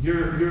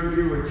your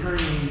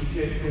returning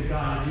to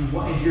God,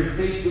 as you're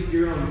faced with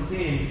your own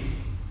sin?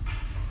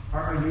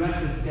 Are you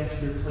at this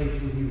desperate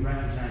place where you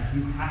recognize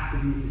you have to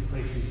be at this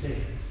place you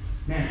say,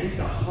 man, it's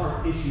a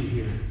heart issue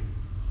here.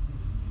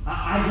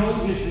 I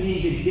don't just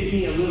need to get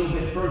me a little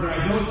bit further.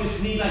 I don't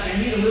just need,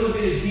 I need a little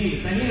bit of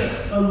Jesus. I need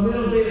a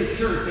little bit of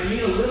church. I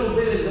need a little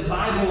bit of the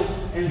Bible,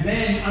 and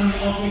then,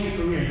 I'll take it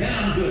from here. Then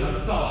I'm good. I'm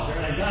solid.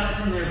 Right? I got it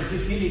from there, but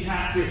just get me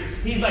past here.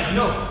 He's like,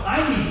 no,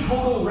 I need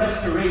total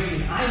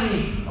restoration. I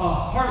need a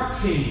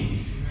heart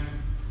change.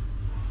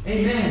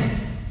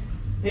 Amen.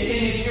 And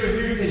if you're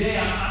here today,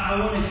 I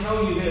want to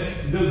tell you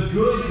that the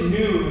good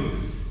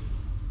news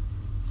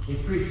is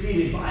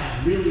preceded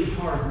by really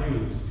hard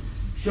news.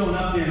 Shown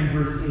up there in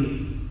verse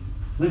 8.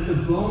 Let the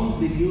bones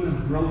that you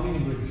have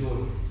broken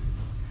rejoice.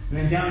 And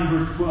then down in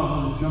verse 12,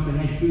 I'll just jump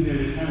ahead to there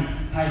to kind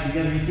of tie it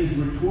together. He says,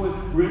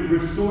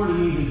 restore to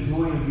me the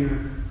joy of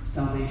your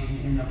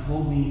salvation and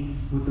uphold me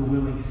with the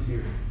willing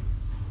spirit.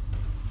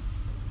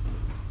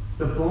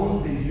 The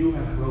bones that you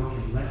have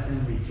broken, let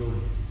them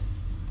rejoice.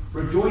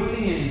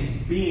 Rejoicing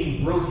and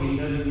being broken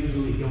doesn't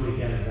usually go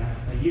together,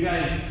 right? Like you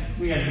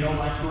guys know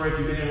my story. If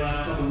you've been here the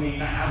last couple of weeks,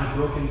 I have a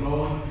broken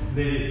bone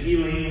that is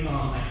healing.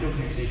 I still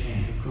can't shake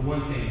hands. It's the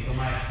one thing. So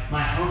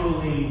my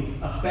humbling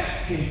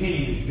effect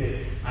continues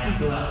that I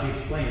still have to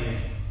explain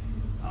it.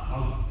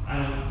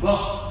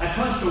 I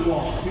punched a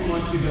wall 2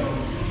 months ago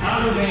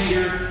out of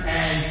anger,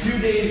 and 2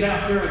 days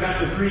after I got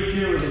to preach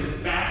here with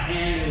this fat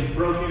hand that was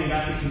broken, I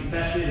got to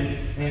confess it,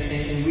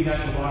 and we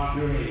got to walk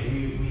through it. We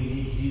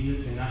need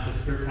Jesus and not to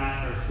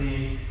surpass our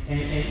sin.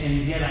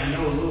 And yet I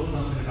know a little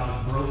something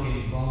about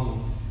broken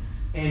bones.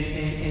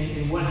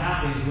 And what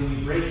happens when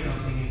you break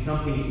something and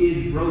something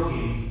is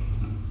broken,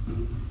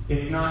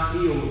 if not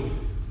healed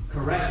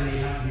correctly,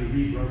 it has to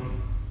be rebroken.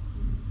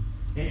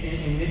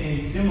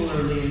 And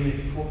similarly in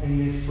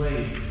this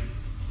place,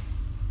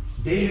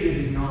 David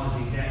is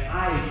acknowledging that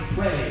I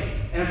pray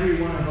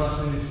every one of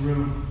us in this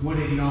room would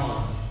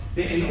acknowledge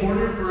that in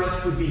order for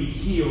us to be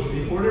healed,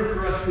 in order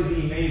for us to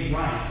be made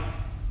right,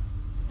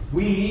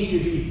 We need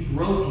to be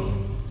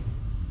broken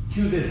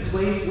to the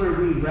place where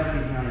we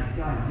recognize,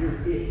 God,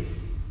 you're it.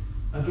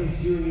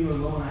 Against you and you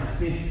alone I have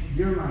sinned.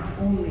 You're my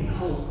only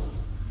hope.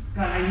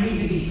 God, I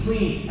need to be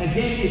clean.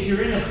 Again, if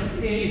you're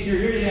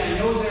here today, I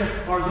know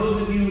there are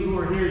those of you who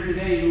are here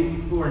today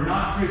who are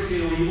not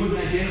Christian, or you wouldn't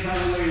identify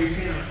the way you're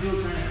saying, I'm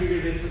still trying to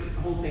figure this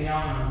whole thing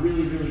out, and I'm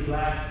really, really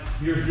glad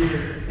you're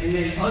here. And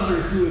then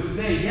others who have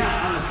said,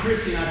 yeah, I'm a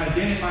Christian, I've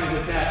identified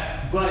with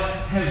that, but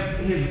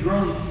have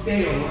grown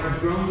stale, or have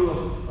grown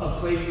to a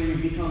place where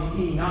you become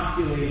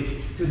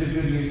inoculated to the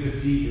good news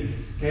of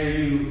Jesus.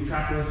 Okay, you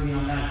track with me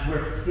on that? It's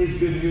where his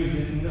good news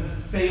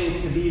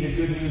fails to be the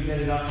good news that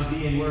it ought to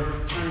be, and we're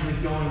kind of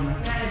just going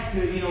like, yeah, it's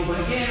good,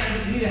 but again, I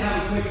just need to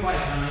have a quick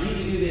quiet time. I need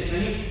to do this. I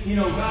need,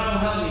 God will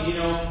help me,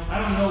 I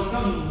don't know,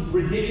 some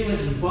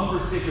ridiculous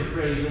bumper sticker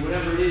phrase or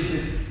whatever it is.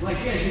 It's like,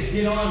 yeah, just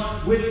get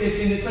on with this.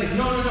 And it's like,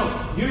 no.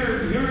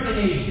 You're in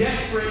a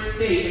desperate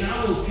state, and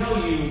I will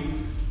tell you,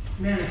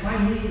 man, if I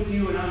meet with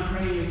you and I'm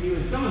praying with you,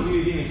 and some of you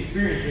have even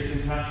experienced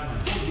this in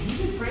past, like, did you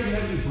just pray to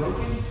have you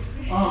broken?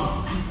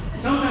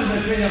 Sometimes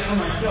I pray that for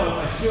myself.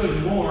 I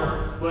should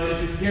more, but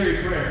it's a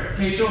scary prayer.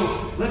 Okay,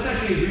 so let's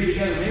actually agree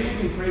together. Maybe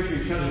we can pray for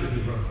each other to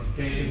be broken.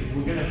 Okay, because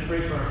we're going to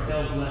pray for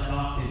ourselves less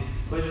often.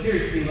 But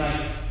seriously,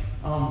 like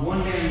one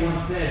man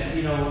once said,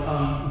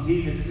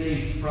 Jesus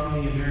saves from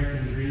the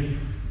American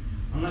dream.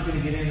 I'm not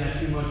going to get into that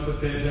too much,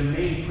 but the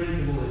main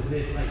principle is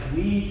this. Like,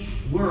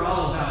 we're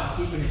all about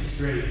keeping it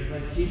straight.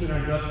 Like, keeping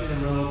our ducks in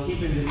a row, keep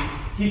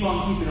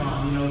on keeping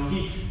on,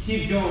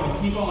 keep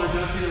going, keep all our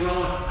ducks in a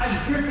row.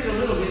 I've drifted a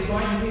little bit, so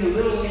I just need a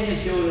little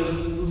anecdote, a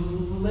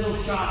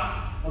little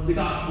shot of the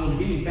gospel to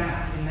get me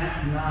back. And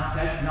that's not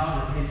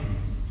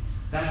repentance.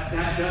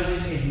 That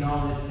doesn't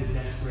acknowledge the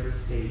desperate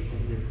state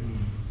that you're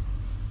in.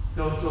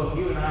 So if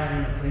you and I are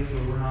in a place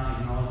where we're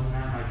not acknowledging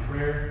that, my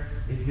prayer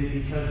is that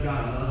because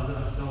God loves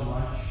us so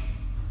much,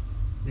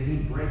 that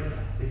He'd break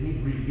us, that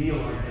He'd reveal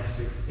our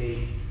desperate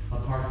state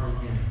apart from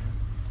Him.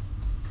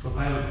 So if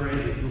I would pray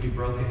that you'll be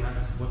broken,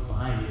 that's what's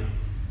behind it.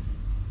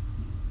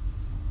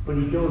 But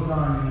He goes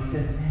on and He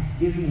says,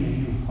 give me a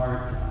new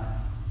heart,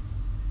 God.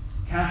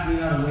 Cast me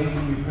not away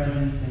from your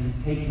presence,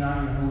 and take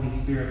not your Holy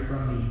Spirit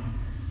from me.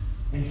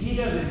 And He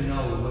doesn't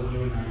know what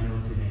you and I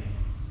know today.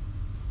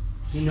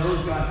 He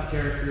knows God's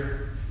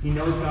character. He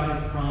knows God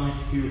has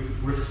promised to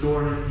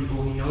restore His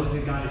people. He knows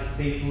that God is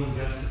faithful and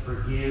just to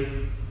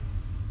forgive.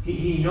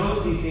 He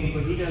knows these things,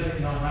 but He doesn't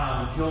know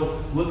how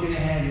until looking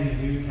ahead in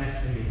the New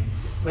Testament.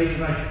 Places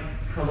like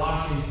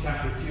Colossians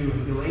chapter 2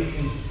 and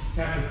Galatians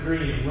chapter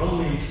 3 and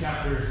Romans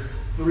chapter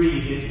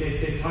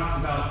 3 that talks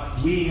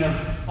about we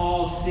have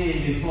all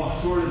sinned and fall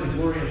short of the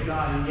glory of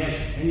God,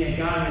 and yet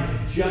God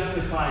has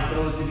justified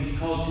those that He's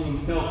called to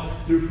Himself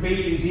through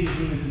faith in Jesus,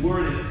 and His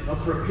word is a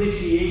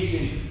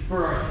propitiation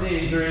for our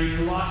sins. Or in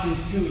Colossians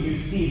 2, you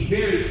see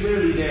very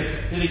clearly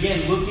there that,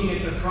 again, looking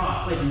at the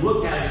cross, like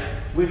look at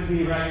it with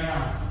me right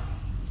now,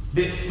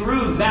 that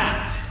through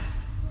that,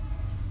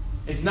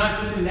 it's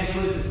not just a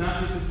necklace, it's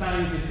not just a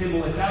sign, it's a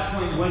symbol. At that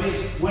point,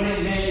 what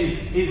it meant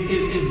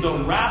is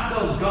the wrath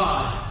of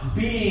God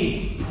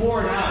being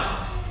poured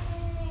out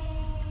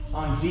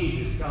on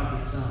Jesus, God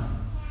the Son.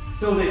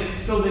 So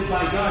that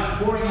by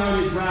God pouring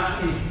out His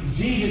wrath and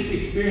Jesus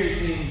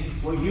experiencing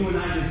what you and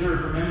I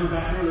deserve. Remember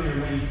back earlier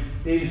when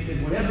David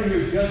said, whatever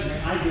your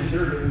judgment, I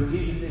deserve it. When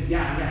Jesus said,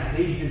 yeah,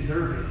 they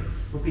deserve it.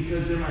 But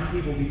because they're my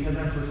people, because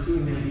I'm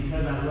pursuing them,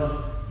 because I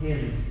love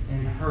him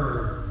and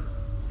her,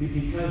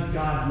 because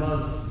God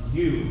loves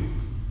you,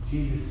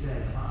 Jesus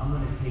said, I'm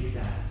going to take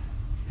that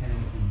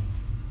penalty.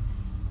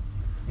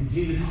 And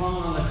Jesus hung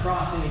on the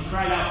cross and He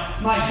cried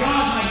out, my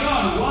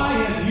God, why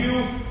have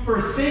you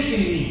forsaken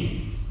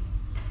me?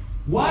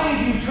 Why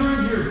have you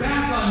turned your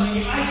back on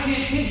me? I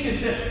can't take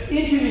this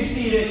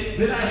intimacy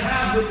that I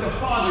have with the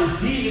Father,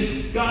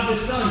 Jesus, God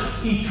the Son,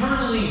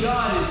 eternally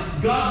God,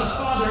 and God the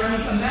Father. I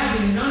mean,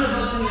 imagine none of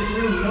us in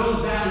this room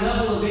knows that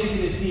level of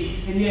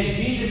intimacy, and yet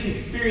Jesus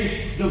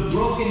experienced the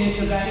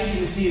brokenness of that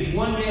intimacy. As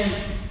one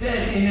man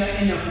said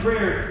in a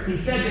prayer, he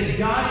said that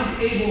God is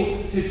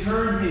able to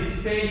turn His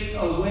face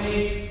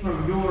away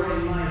from your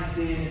and my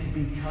sin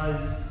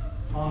because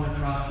on the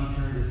cross He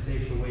turned His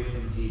face away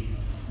from Jesus.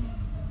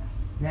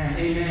 Man,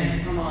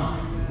 amen. Come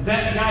on.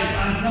 That, guys,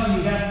 I'm telling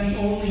you, that's the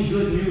only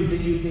good news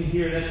that you can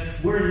hear.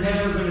 We're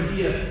never going to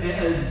be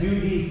do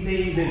these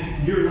things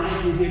and your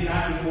life will get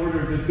back in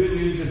order. The good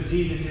news of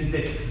Jesus is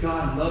that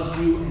God loves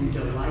you and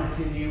delights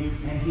in you,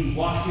 and He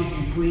washes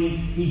you clean.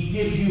 He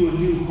gives you a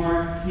new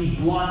heart. He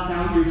blots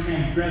out your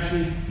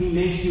transgressions. He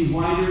makes you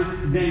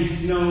whiter than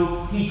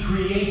snow. He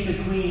creates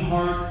a clean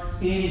heart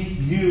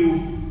in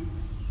you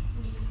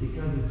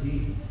because of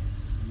Jesus.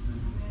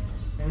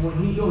 And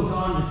when He goes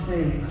on to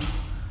say,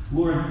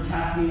 Lord,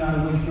 cast me not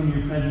away from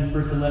your presence,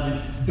 verse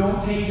 11.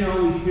 Don't take your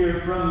Holy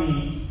Spirit from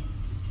me.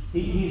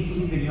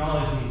 He's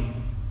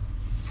acknowledging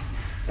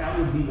that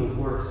would be the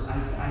worst.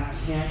 I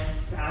can't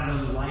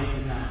fathom life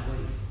in that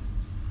place.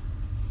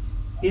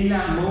 In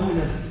that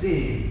moment of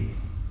sin,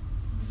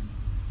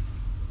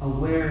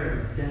 aware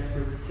of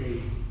desperate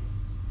state,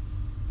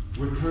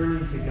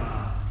 returning to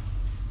God,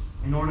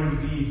 in order to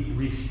be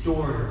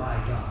restored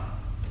by God.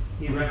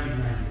 He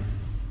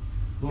recognizes,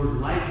 Lord,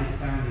 life is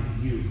found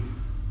in you,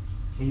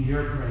 in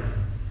your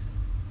presence.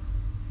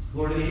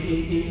 Lord,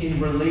 in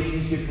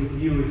relationship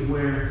with you is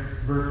where,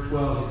 verse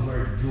 12 is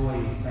where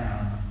joy is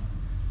found.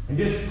 And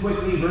just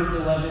quickly, verse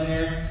 11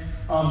 there,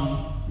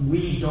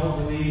 we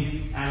don't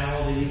believe at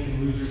all that you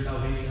can lose your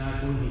salvation. I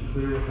just want to be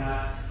clear with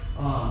that.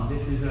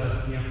 This is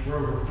for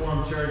a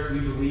Reformed church, we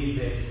believe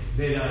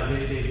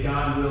that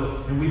God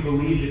will, and we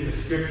believe that the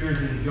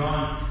scriptures in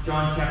John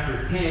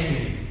chapter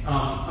 10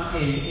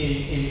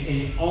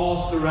 and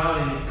all throughout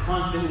and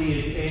constantly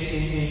is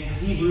in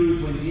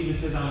Hebrews when Jesus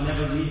says, I'll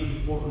never leave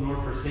you nor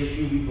forsake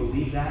you, we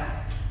believe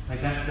that.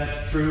 Like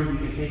that's true. We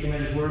can take him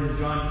at his word in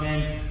John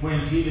 10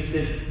 when Jesus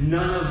says,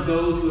 none of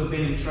those who have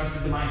been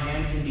entrusted to my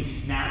hand can be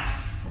snatched.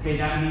 Okay,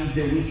 that means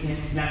that we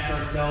can't snatch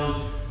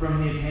ourselves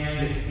from his hand.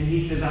 And he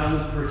says, I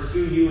will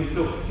pursue you. And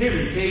so, hear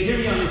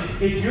me on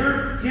this. If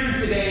you're here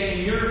today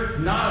and you're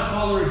not a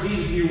follower of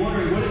Jesus, and you're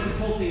wondering, what does this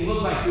whole thing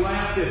look like? Do I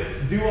have to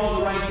do all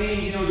the right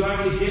things? Do I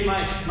have to get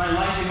my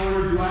life in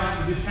order? Do I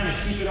have to just kind of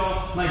keep it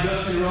all, my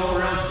ducks in a row?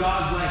 Or else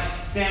God's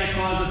like Santa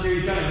Claus up there.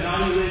 He's got a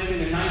naughty list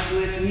and a nice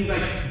list. And he's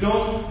like,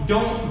 don't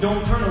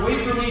turn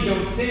away from me.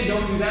 Don't sin.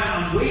 Don't do that.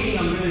 I'm waiting.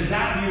 I'm going to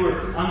zap you,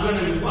 or I'm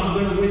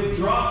going to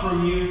withdraw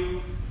from you.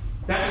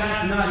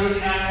 That's not it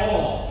at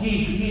all.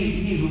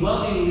 He's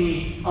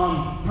lovingly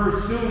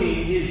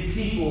pursuing his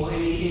people,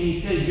 and he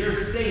says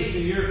you're safe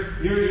and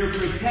you're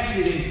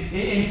protected,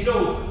 and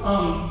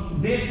so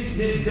this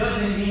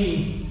doesn't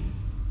mean,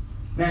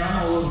 man,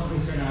 I'm all over the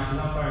place right now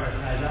because I'm fired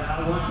up, guys.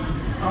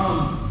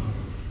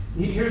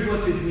 Here's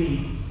what this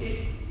means.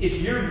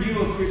 If your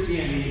view of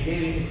Christianity,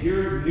 again, if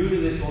you're new to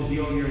this whole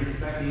deal, you're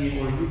inspecting it,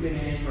 or you've been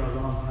in it for a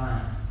long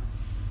time.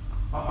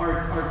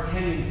 Our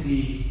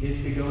tendency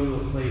is to go to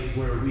a place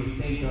where we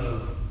think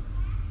of,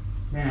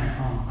 man,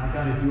 I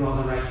got to do all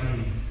the right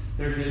things.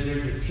 There's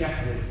a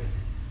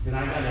checklist that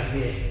I got to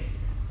hit,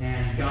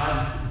 and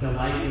God's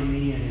delight in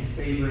me and His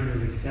favor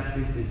and His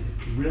acceptance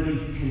is really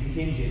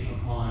contingent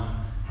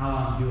upon how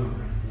I'm doing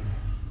right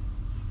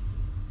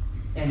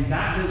there. And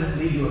that doesn't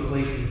lead to a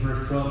place, as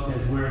verse 12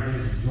 says, where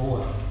there's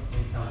joy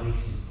in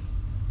salvation.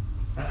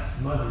 That's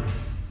smothering.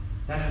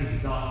 That's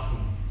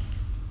exhausting.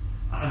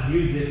 I've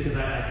used this because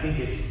I think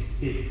it's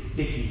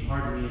sticky.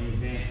 Pardon me in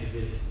advance if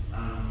it's,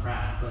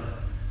 crass. But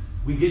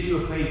we get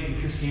to a place in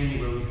Christianity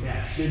where we say,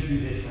 I should do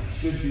this, I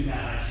should do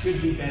that, I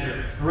should be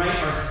better. Right?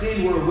 Our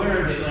sin, we're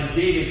aware of it, like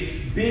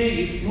David.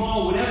 Big,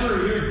 small,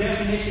 whatever your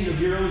definition of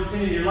your own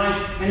sin in your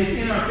life. And it's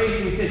in our face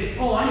and we say,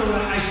 oh, I know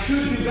that I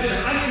should do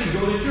better. I should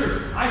go to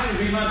church. I should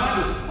read my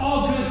Bible.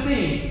 All good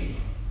things.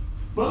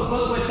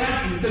 But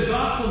that's, the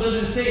gospel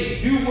doesn't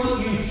say, do what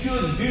you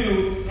should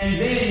do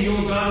and then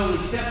God will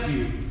accept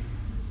you.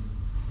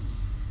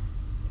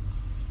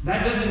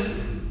 That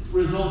doesn't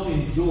result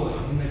in joy.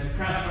 And the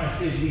crash price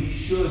says we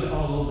should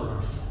all over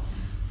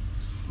ourselves.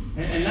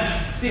 And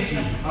that's sticky,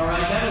 all right?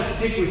 That'll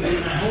stick with you,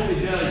 and I hope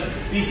it does.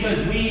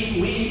 Because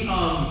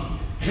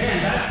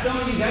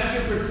that's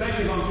your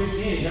perspective on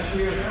Christianity. That's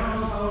where you're like, I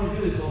don't know if I want to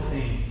do this whole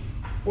thing.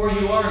 Or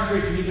you are a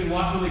Christian, you've been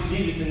walking with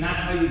Jesus, and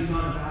that's how you've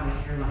gone about it.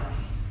 You're like,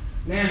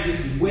 man, this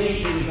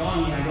weight that is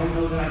on me, I don't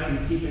know that I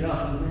can keep it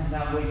up. And man,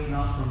 that weight's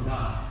not from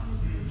God.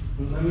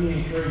 But let me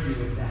encourage you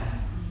with that.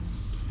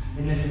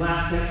 In this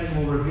last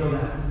section, we'll reveal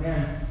that.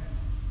 Man,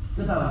 it's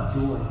about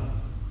joy.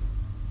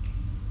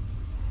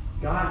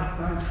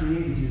 God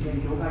created you.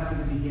 Then go back to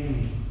the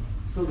beginning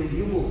so that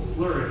you will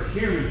flourish.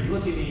 Hear me.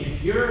 Look at me.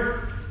 If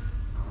you're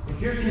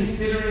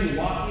considering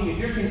walking, if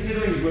you're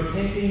considering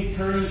repenting,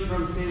 turning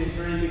from sin and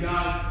turning to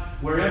God,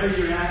 wherever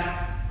you're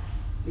at,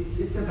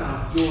 it's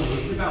about joy.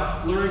 It's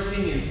about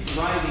flourishing and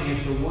thriving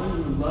as the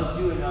one who loves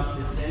you enough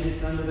to send His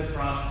Son to the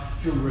cross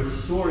to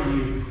restore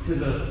you to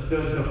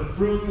the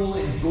fruitful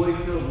and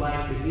joy-filled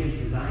life that He has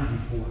designed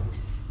you for.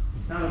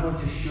 It's not a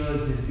bunch of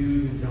shoulds and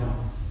do's and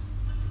don'ts.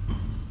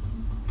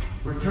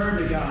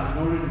 Return to God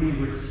in order to be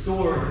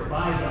restored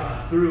by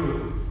God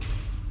through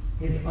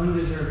His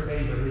undeserved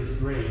favor, His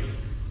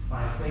grace,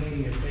 by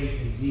placing your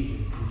faith in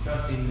Jesus and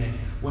trusting that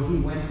what He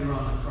went through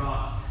on the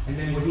cross and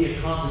then what He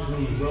accomplished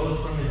when He rose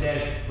from the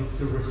dead was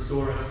to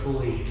restore us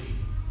fully.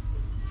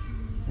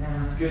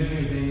 Yeah, that's good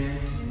news, amen?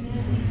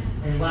 Amen.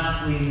 And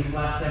lastly, in this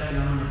last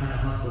section, I'm going to kind of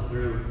hustle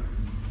through.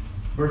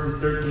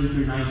 Verses 13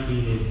 through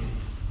 19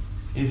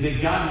 is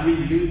that God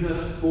renews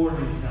us for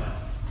Himself.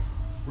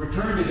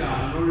 Return to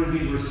God in order to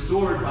be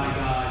restored by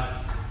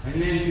God,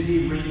 and then to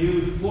be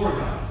renewed for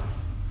God.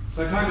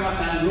 So I talked about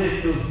that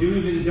list, those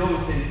do's and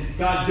don'ts, and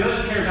God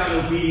does care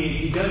about obedience.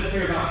 He does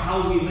care about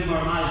how we live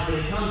our lives, but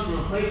it comes from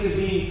a place of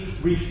being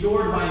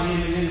restored by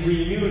Him and then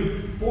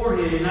renewed for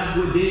Him, and that's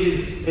what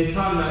David is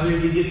talking about here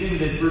as he gets into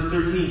this. Verse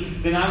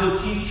 13, then I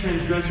will teach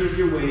transgressors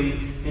your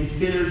ways, and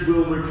sinners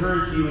will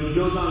return to you. And he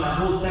goes on that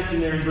whole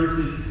section there in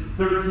verses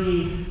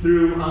 13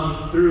 through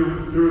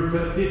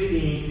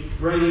 15,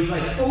 right? He's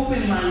like,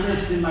 open my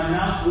lips and my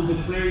mouth will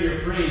declare your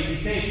praise.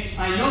 He's saying,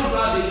 I know,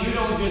 God, that you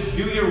don't just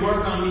do your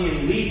work on me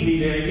and leave me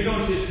there. You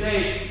don't just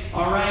say,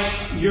 all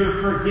right,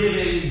 you're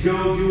forgiven,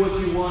 go do what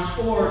you want,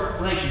 or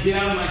like, get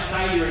out of my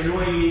sight, you're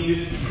annoying me,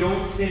 just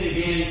don't sin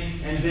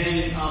again, and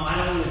then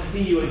I don't want to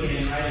see you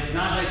again, right? It's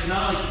not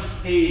like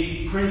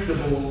a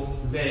principle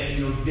that,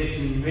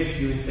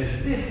 dismisses you and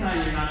says, this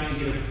time you're not going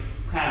to get a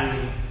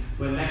paddling,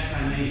 but next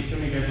time maybe. Some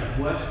of you guys are like,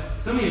 what?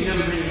 Some of you have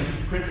never been in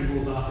a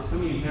principal's office. Some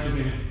of you have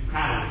never been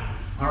paddled.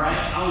 All right?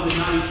 I was a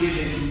naughty kid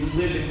that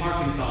lived in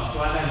Arkansas, so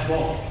I've had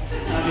both.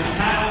 I've been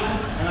paddled,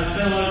 and I've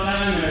spent a lot of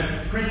time in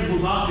a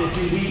principal's office,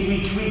 and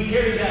we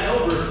carry that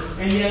over.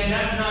 And yet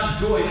that's not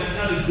joy. That's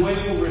not a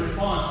joyful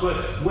response.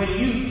 But when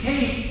you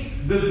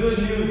taste the good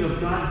news of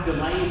God's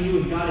delight in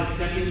you, and God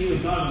accepting you,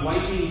 and God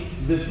wiping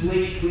the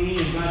slate clean,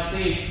 and God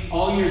saying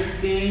all your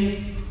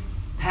sins,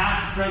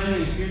 past,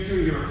 present, and future,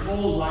 your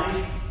whole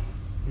life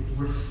is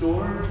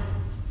restored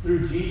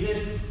through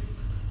Jesus.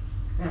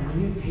 Man,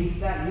 when you taste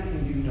that, you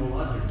can do no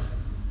other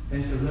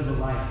than to live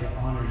a life that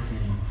honors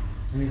Him.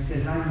 And it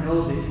says, I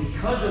know that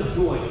because of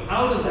joy,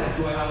 out of that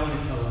joy, I want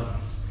to tell others.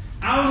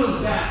 Out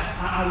of that,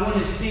 I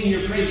want to sing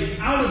your praises.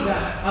 Out of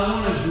that, I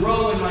want to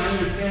grow in my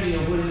understanding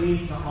of what it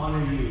means to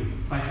honor you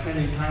by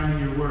spending time in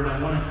your word.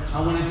 I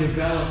want to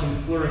develop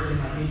and flourish in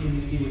my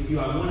intimacy with you.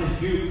 I want to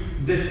do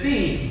the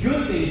things,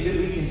 good things that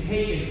we can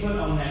take and put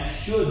on that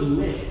should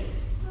list.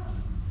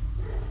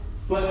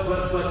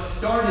 But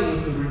starting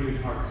with the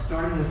renewed heart,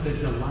 starting with the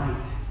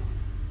delight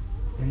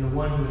in the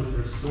one who has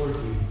restored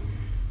you.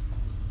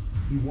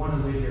 You want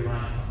to live your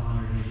life to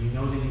honor Him. You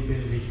know that you've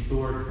been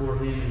restored for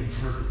Him and His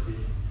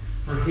purposes,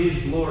 for His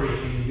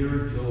glory and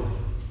your joy,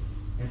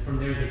 and from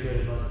there the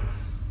good of others.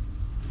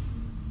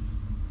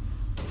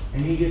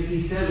 And he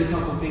says a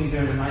couple things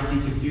there that might be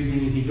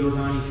confusing as he goes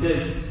on. He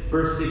says,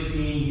 verse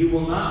 16, you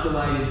will not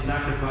delight in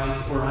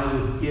sacrifice, or I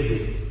will give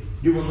it.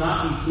 You will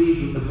not be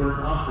pleased with the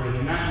burnt offering.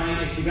 And that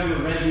might, if you've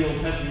ever read the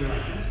Old Testament, you're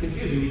like, that's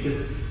confusing,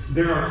 because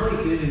there are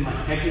places in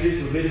like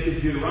Exodus,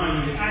 Leviticus,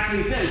 Deuteronomy that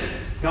actually says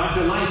God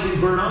delights in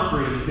burnt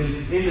offerings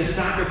and in the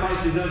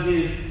sacrifices of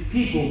His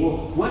people.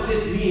 Well, what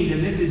this means,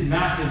 and this is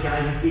massive,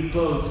 guys, as we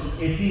close,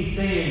 is He's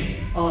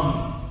saying,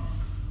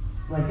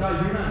 like,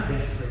 God, you're not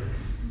desperate.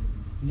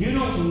 You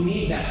don't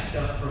need that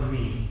stuff from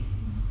me.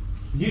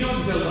 You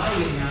don't delight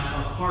in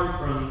that apart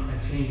from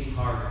a changed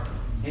heart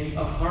and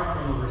apart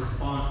from a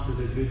response to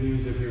the good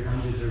news of your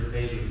undeserved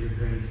favor, your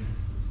grace.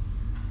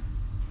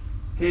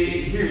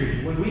 Okay, hear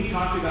me. When we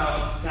talk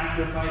about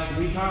sacrifice,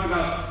 when we talk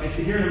about,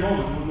 here in a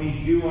moment, when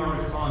we do our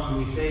response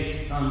and we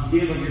say,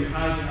 give of your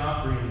tithes and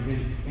offerings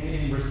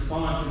and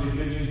respond to the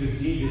good news of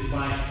Jesus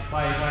by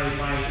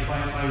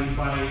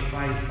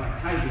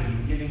tithing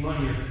and giving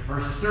money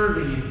or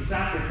serving and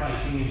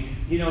sacrificing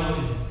and,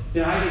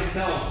 die to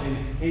self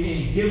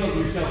and give of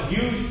yourself.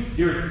 Use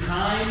your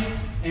time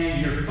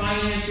and your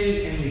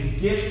finances and the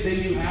gifts that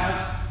you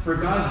have for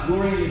God's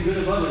glory and the good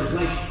of others.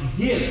 Like,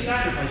 give,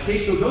 sacrifice.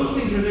 Okay, so those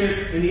things are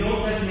there in the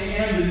Old Testament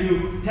and the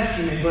New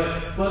Testament.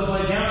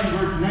 But down in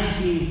verse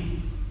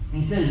 19,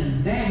 he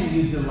says, then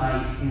you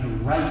delight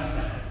in right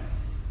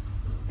sacrifices.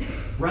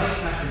 Right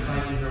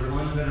sacrifices are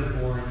ones that are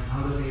born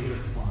out of a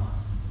response.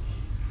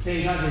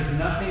 Saying, God, there's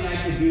nothing I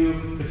can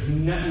do. There's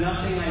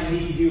nothing I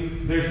need to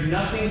do. There's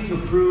nothing to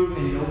prove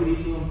and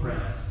nobody to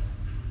impress.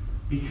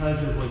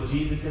 Because of what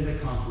Jesus has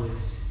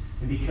accomplished.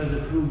 And because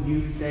of who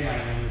you say I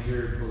am as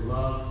your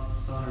beloved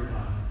son or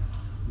daughter,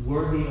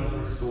 worthy of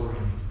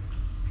restoring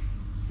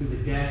through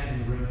the death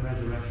and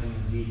resurrection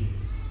of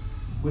Jesus.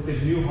 With a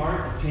new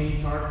heart, a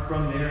changed heart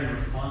from there in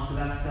response to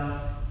that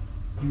stuff,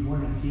 you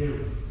want to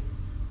give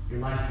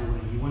your life away.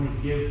 You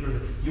want to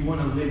you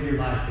want to live your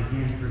life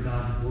again for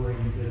God's glory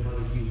and the good of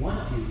others. You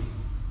want to.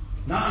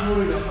 Not in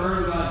order to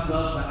earn God's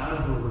love, but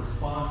out of a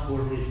response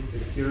for His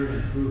secured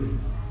and proven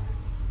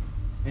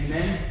love.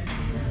 Amen?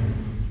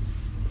 Amen.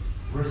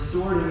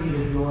 Restore to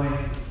me the joy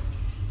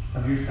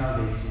of your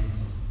salvation.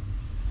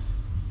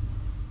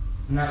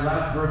 And that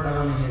last verse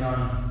I want to hit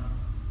on,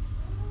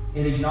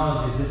 it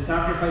acknowledges the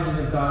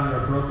sacrifices of God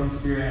are a broken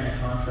spirit and a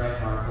contrite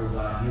heart, O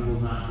God, you will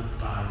not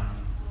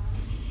despise.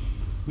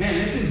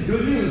 Man, this is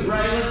good news,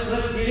 right?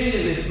 Let's get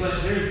into this.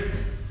 But there's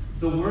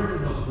the words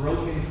of a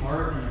broken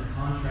heart and a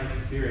contrite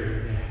spirit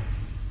are there.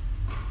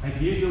 Like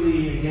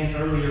usually, again,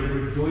 earlier,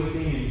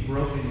 rejoicing and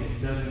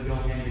brokenness doesn't go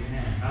hand in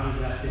hand. How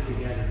does that fit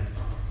together?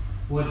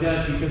 Well, it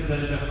does, because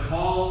the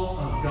call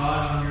of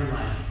God on your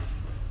life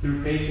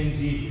through faith in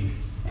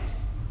Jesus.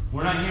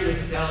 We're not here to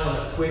sell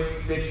a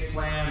quick fix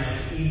plan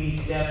and easy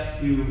steps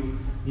to,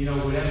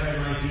 whatever it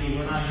might be.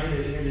 We're not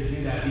here to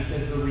do that,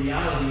 because the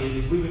reality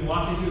is we've been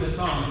walking through the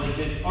Psalms, like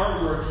this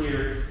artwork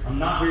here, I'm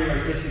not very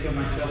artistic of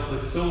myself,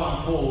 but so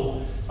I'm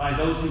told by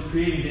those who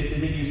created this, is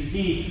that you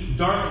see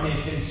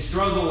darkness and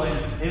struggle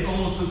and it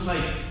almost looks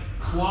like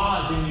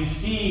claws, and you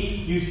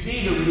see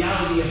the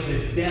reality of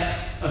the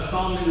depths. A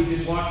psalm that we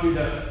just walked through,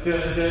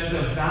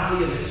 the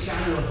valley of the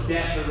shadow of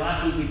death. Or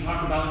last week we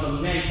talked about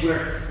lament,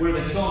 where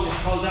the psalmist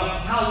calls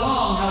out, how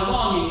long?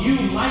 And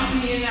you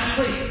might be in that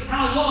place.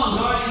 How long,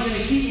 God, are you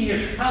going to keep me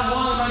here? How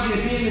long am I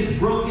going to be in this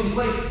broken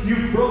place?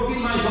 You've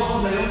broken my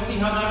bones. I don't see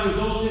how that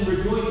results in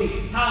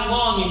rejoicing. How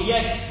long? And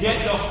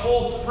yet the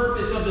whole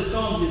purpose of the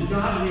Psalms is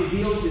God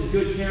reveals his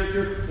good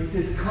character and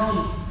says,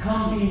 come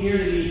be near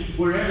to me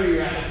wherever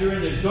you're at. If you're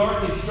in a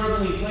dark and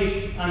struggling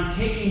place, I'm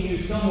taking you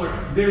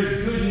somewhere.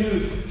 There's good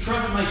news.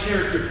 Trust my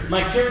character.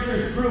 My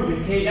character's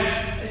proven. Okay,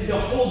 that's the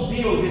whole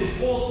deal. This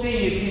whole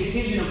thing is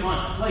contingent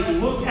upon,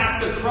 look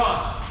at the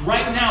cross.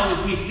 Right now,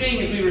 as we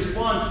sing, as we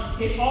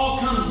respond, it all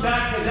comes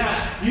back to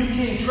that. You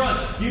can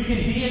trust. You can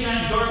be in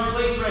that dark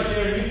place right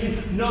there, and you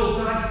can know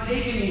God's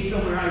taken me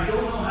somewhere. I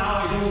don't know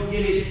how, I don't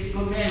get it,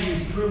 but man,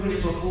 he's proven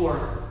it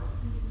before.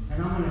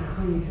 And I'm going to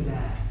cling to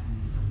that.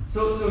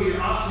 So your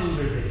options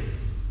are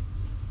this.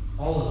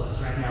 All of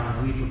us right now,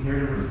 as we prepare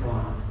to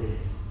respond, it's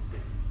this.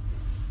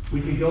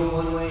 We could go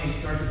one way and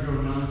start to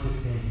grow numb to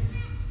sin.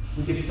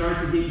 We could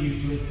start to get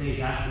used to it and say,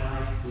 that's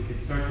life. We could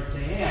start to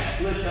say, hey, I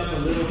slipped up a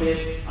little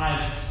bit.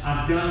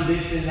 I've done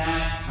this and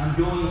that. I'm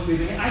going this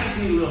way. I just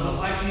need a little help.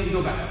 I just need to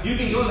go back. You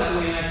can go that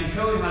way, and I can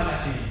tell you how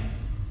that ends.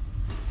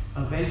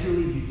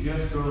 Eventually, you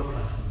just grow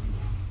accustomed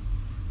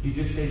to it. You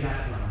just say,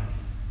 that's life.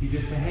 You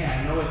just say, hey,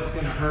 I know it's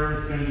going to hurt.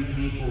 It's going to be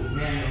painful.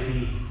 Man, it'll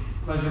be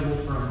pleasurable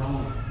for a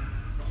moment.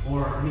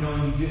 Or,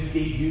 and you just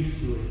get used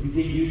to it. You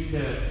get used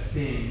to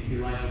sin,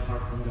 to life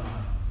apart from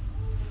God.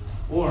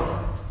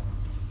 Or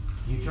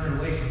you turn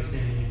away from sin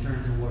and you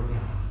turn toward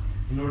God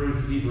in order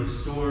to be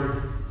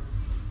restored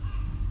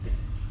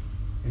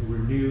and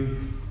renewed,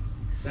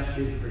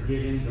 accepted,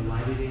 forgiven,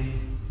 delighted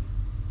in.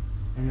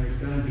 And there's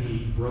going to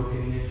be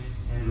brokenness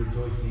and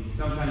rejoicing,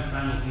 sometimes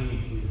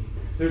simultaneously.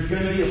 There's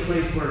going to be a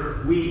place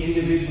where we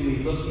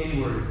individually look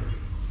inward.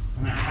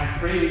 And I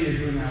pray that you're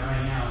doing that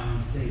right now. And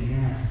you say,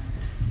 man,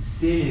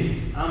 sin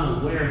is,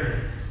 I'm aware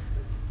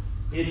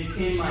of it. It's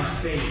in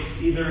my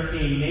face. Either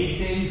a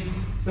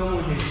Nathan,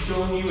 someone has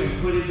shown you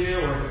and put it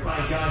there, or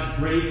by God's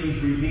grace,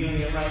 he's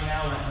revealing it right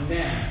now. Like,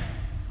 man,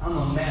 I'm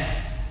a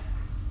mess.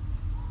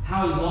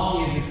 How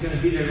long is this going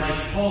to be there?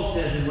 Like Paul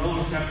says in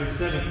Romans chapter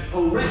 7,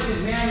 oh,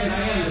 wretched man that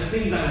I am, the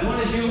things I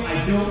want to do,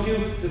 I don't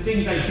do. The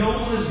things I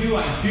don't want to do,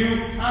 I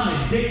do.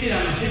 I'm addicted.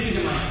 I'm addicted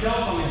to myself.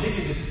 I'm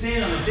addicted to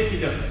sin. I'm addicted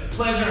to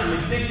pleasure.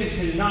 I'm addicted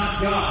to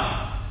not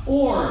God.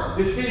 Or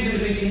the sins that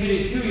have been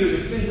committed to you,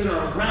 the sins that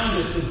are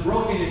around us, the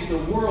brokenness, the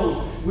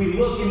world. We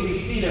look and we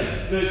see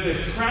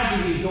the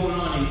tragedies going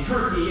on in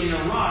Turkey, in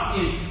Iraq,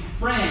 in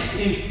France,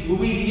 in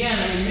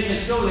Louisiana, in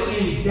Minnesota,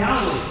 in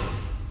Dallas.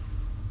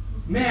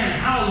 Man,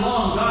 how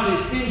long, God,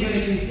 is sin going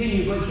to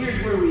continue? But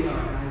here's where we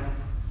are,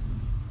 guys.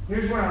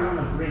 Here's where I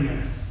want to bring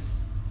us.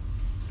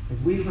 As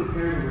we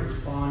prepare to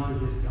respond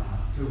to this God,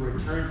 to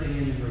return to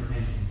Him in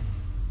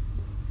repentance.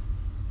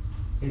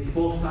 It's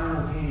both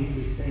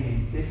simultaneously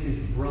saying, this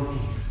is broken.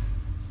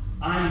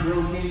 I'm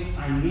broken.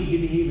 I need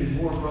to be even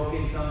more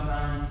broken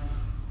sometimes.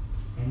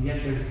 And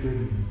yet there's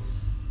good news.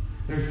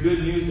 There's good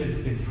news that has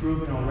been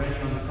proven already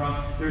on the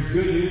cross. There's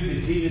good news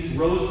that Jesus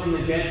rose from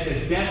the dead,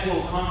 said death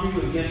won't conquer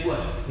you. And guess what?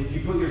 If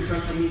you put your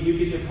trust in me, you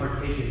get to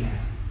partake in that.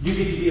 You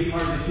get to be a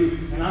part of it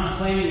too. And I'm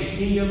planning a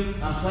kingdom.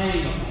 I'm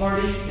planning a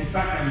party. In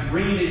fact, I'm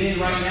bringing it in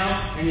right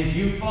now. And as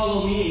you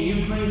follow me and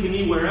you cling to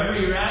me wherever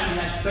you're at in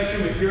that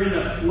spectrum, if you're in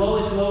the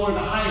lowest low or the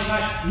highest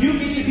high, you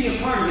get to be a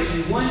part of it.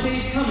 And one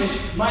day's coming.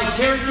 My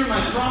character,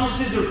 my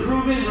promises are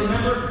proven.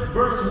 Remember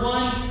verse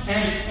 1?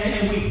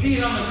 And we see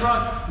it on the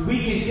cross. We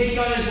can take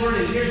God at His word.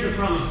 And here's the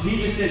promise.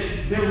 Jesus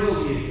said, there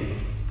will be a day.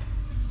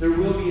 There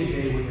will be a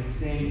day when the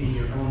sin in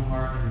your own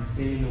heart and the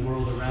sin in the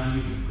world around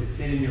you, the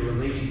sin in your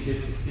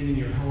relationships, the sin in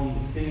your home,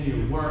 the sin in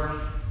your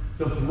work,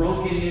 the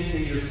brokenness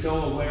that you're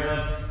so aware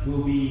of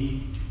will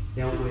be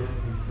dealt with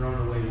and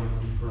thrown away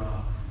once and for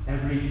all.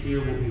 Every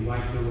tear will be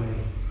wiped away.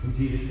 And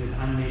Jesus says,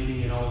 I'm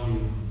making it all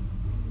new.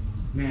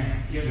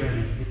 Man, get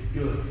ready. It's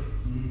good.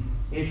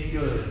 It's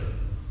good.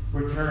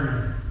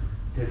 Return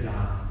to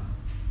God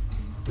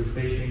through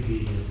faith in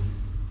Jesus.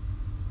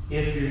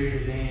 If you're here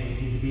today and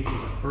it needs to be for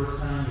the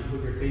first time you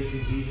put your faith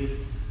in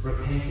Jesus,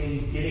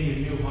 repenting, getting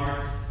a new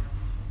heart,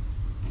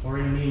 or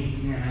it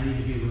means, man, I need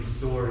to be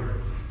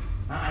restored.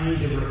 I need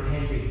to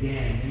repent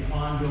again, an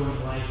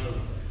ongoing life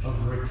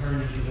of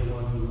returning to the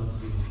one who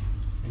loves you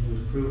and who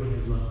has proven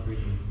His love for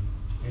you.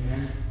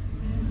 Amen?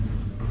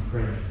 Let's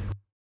pray.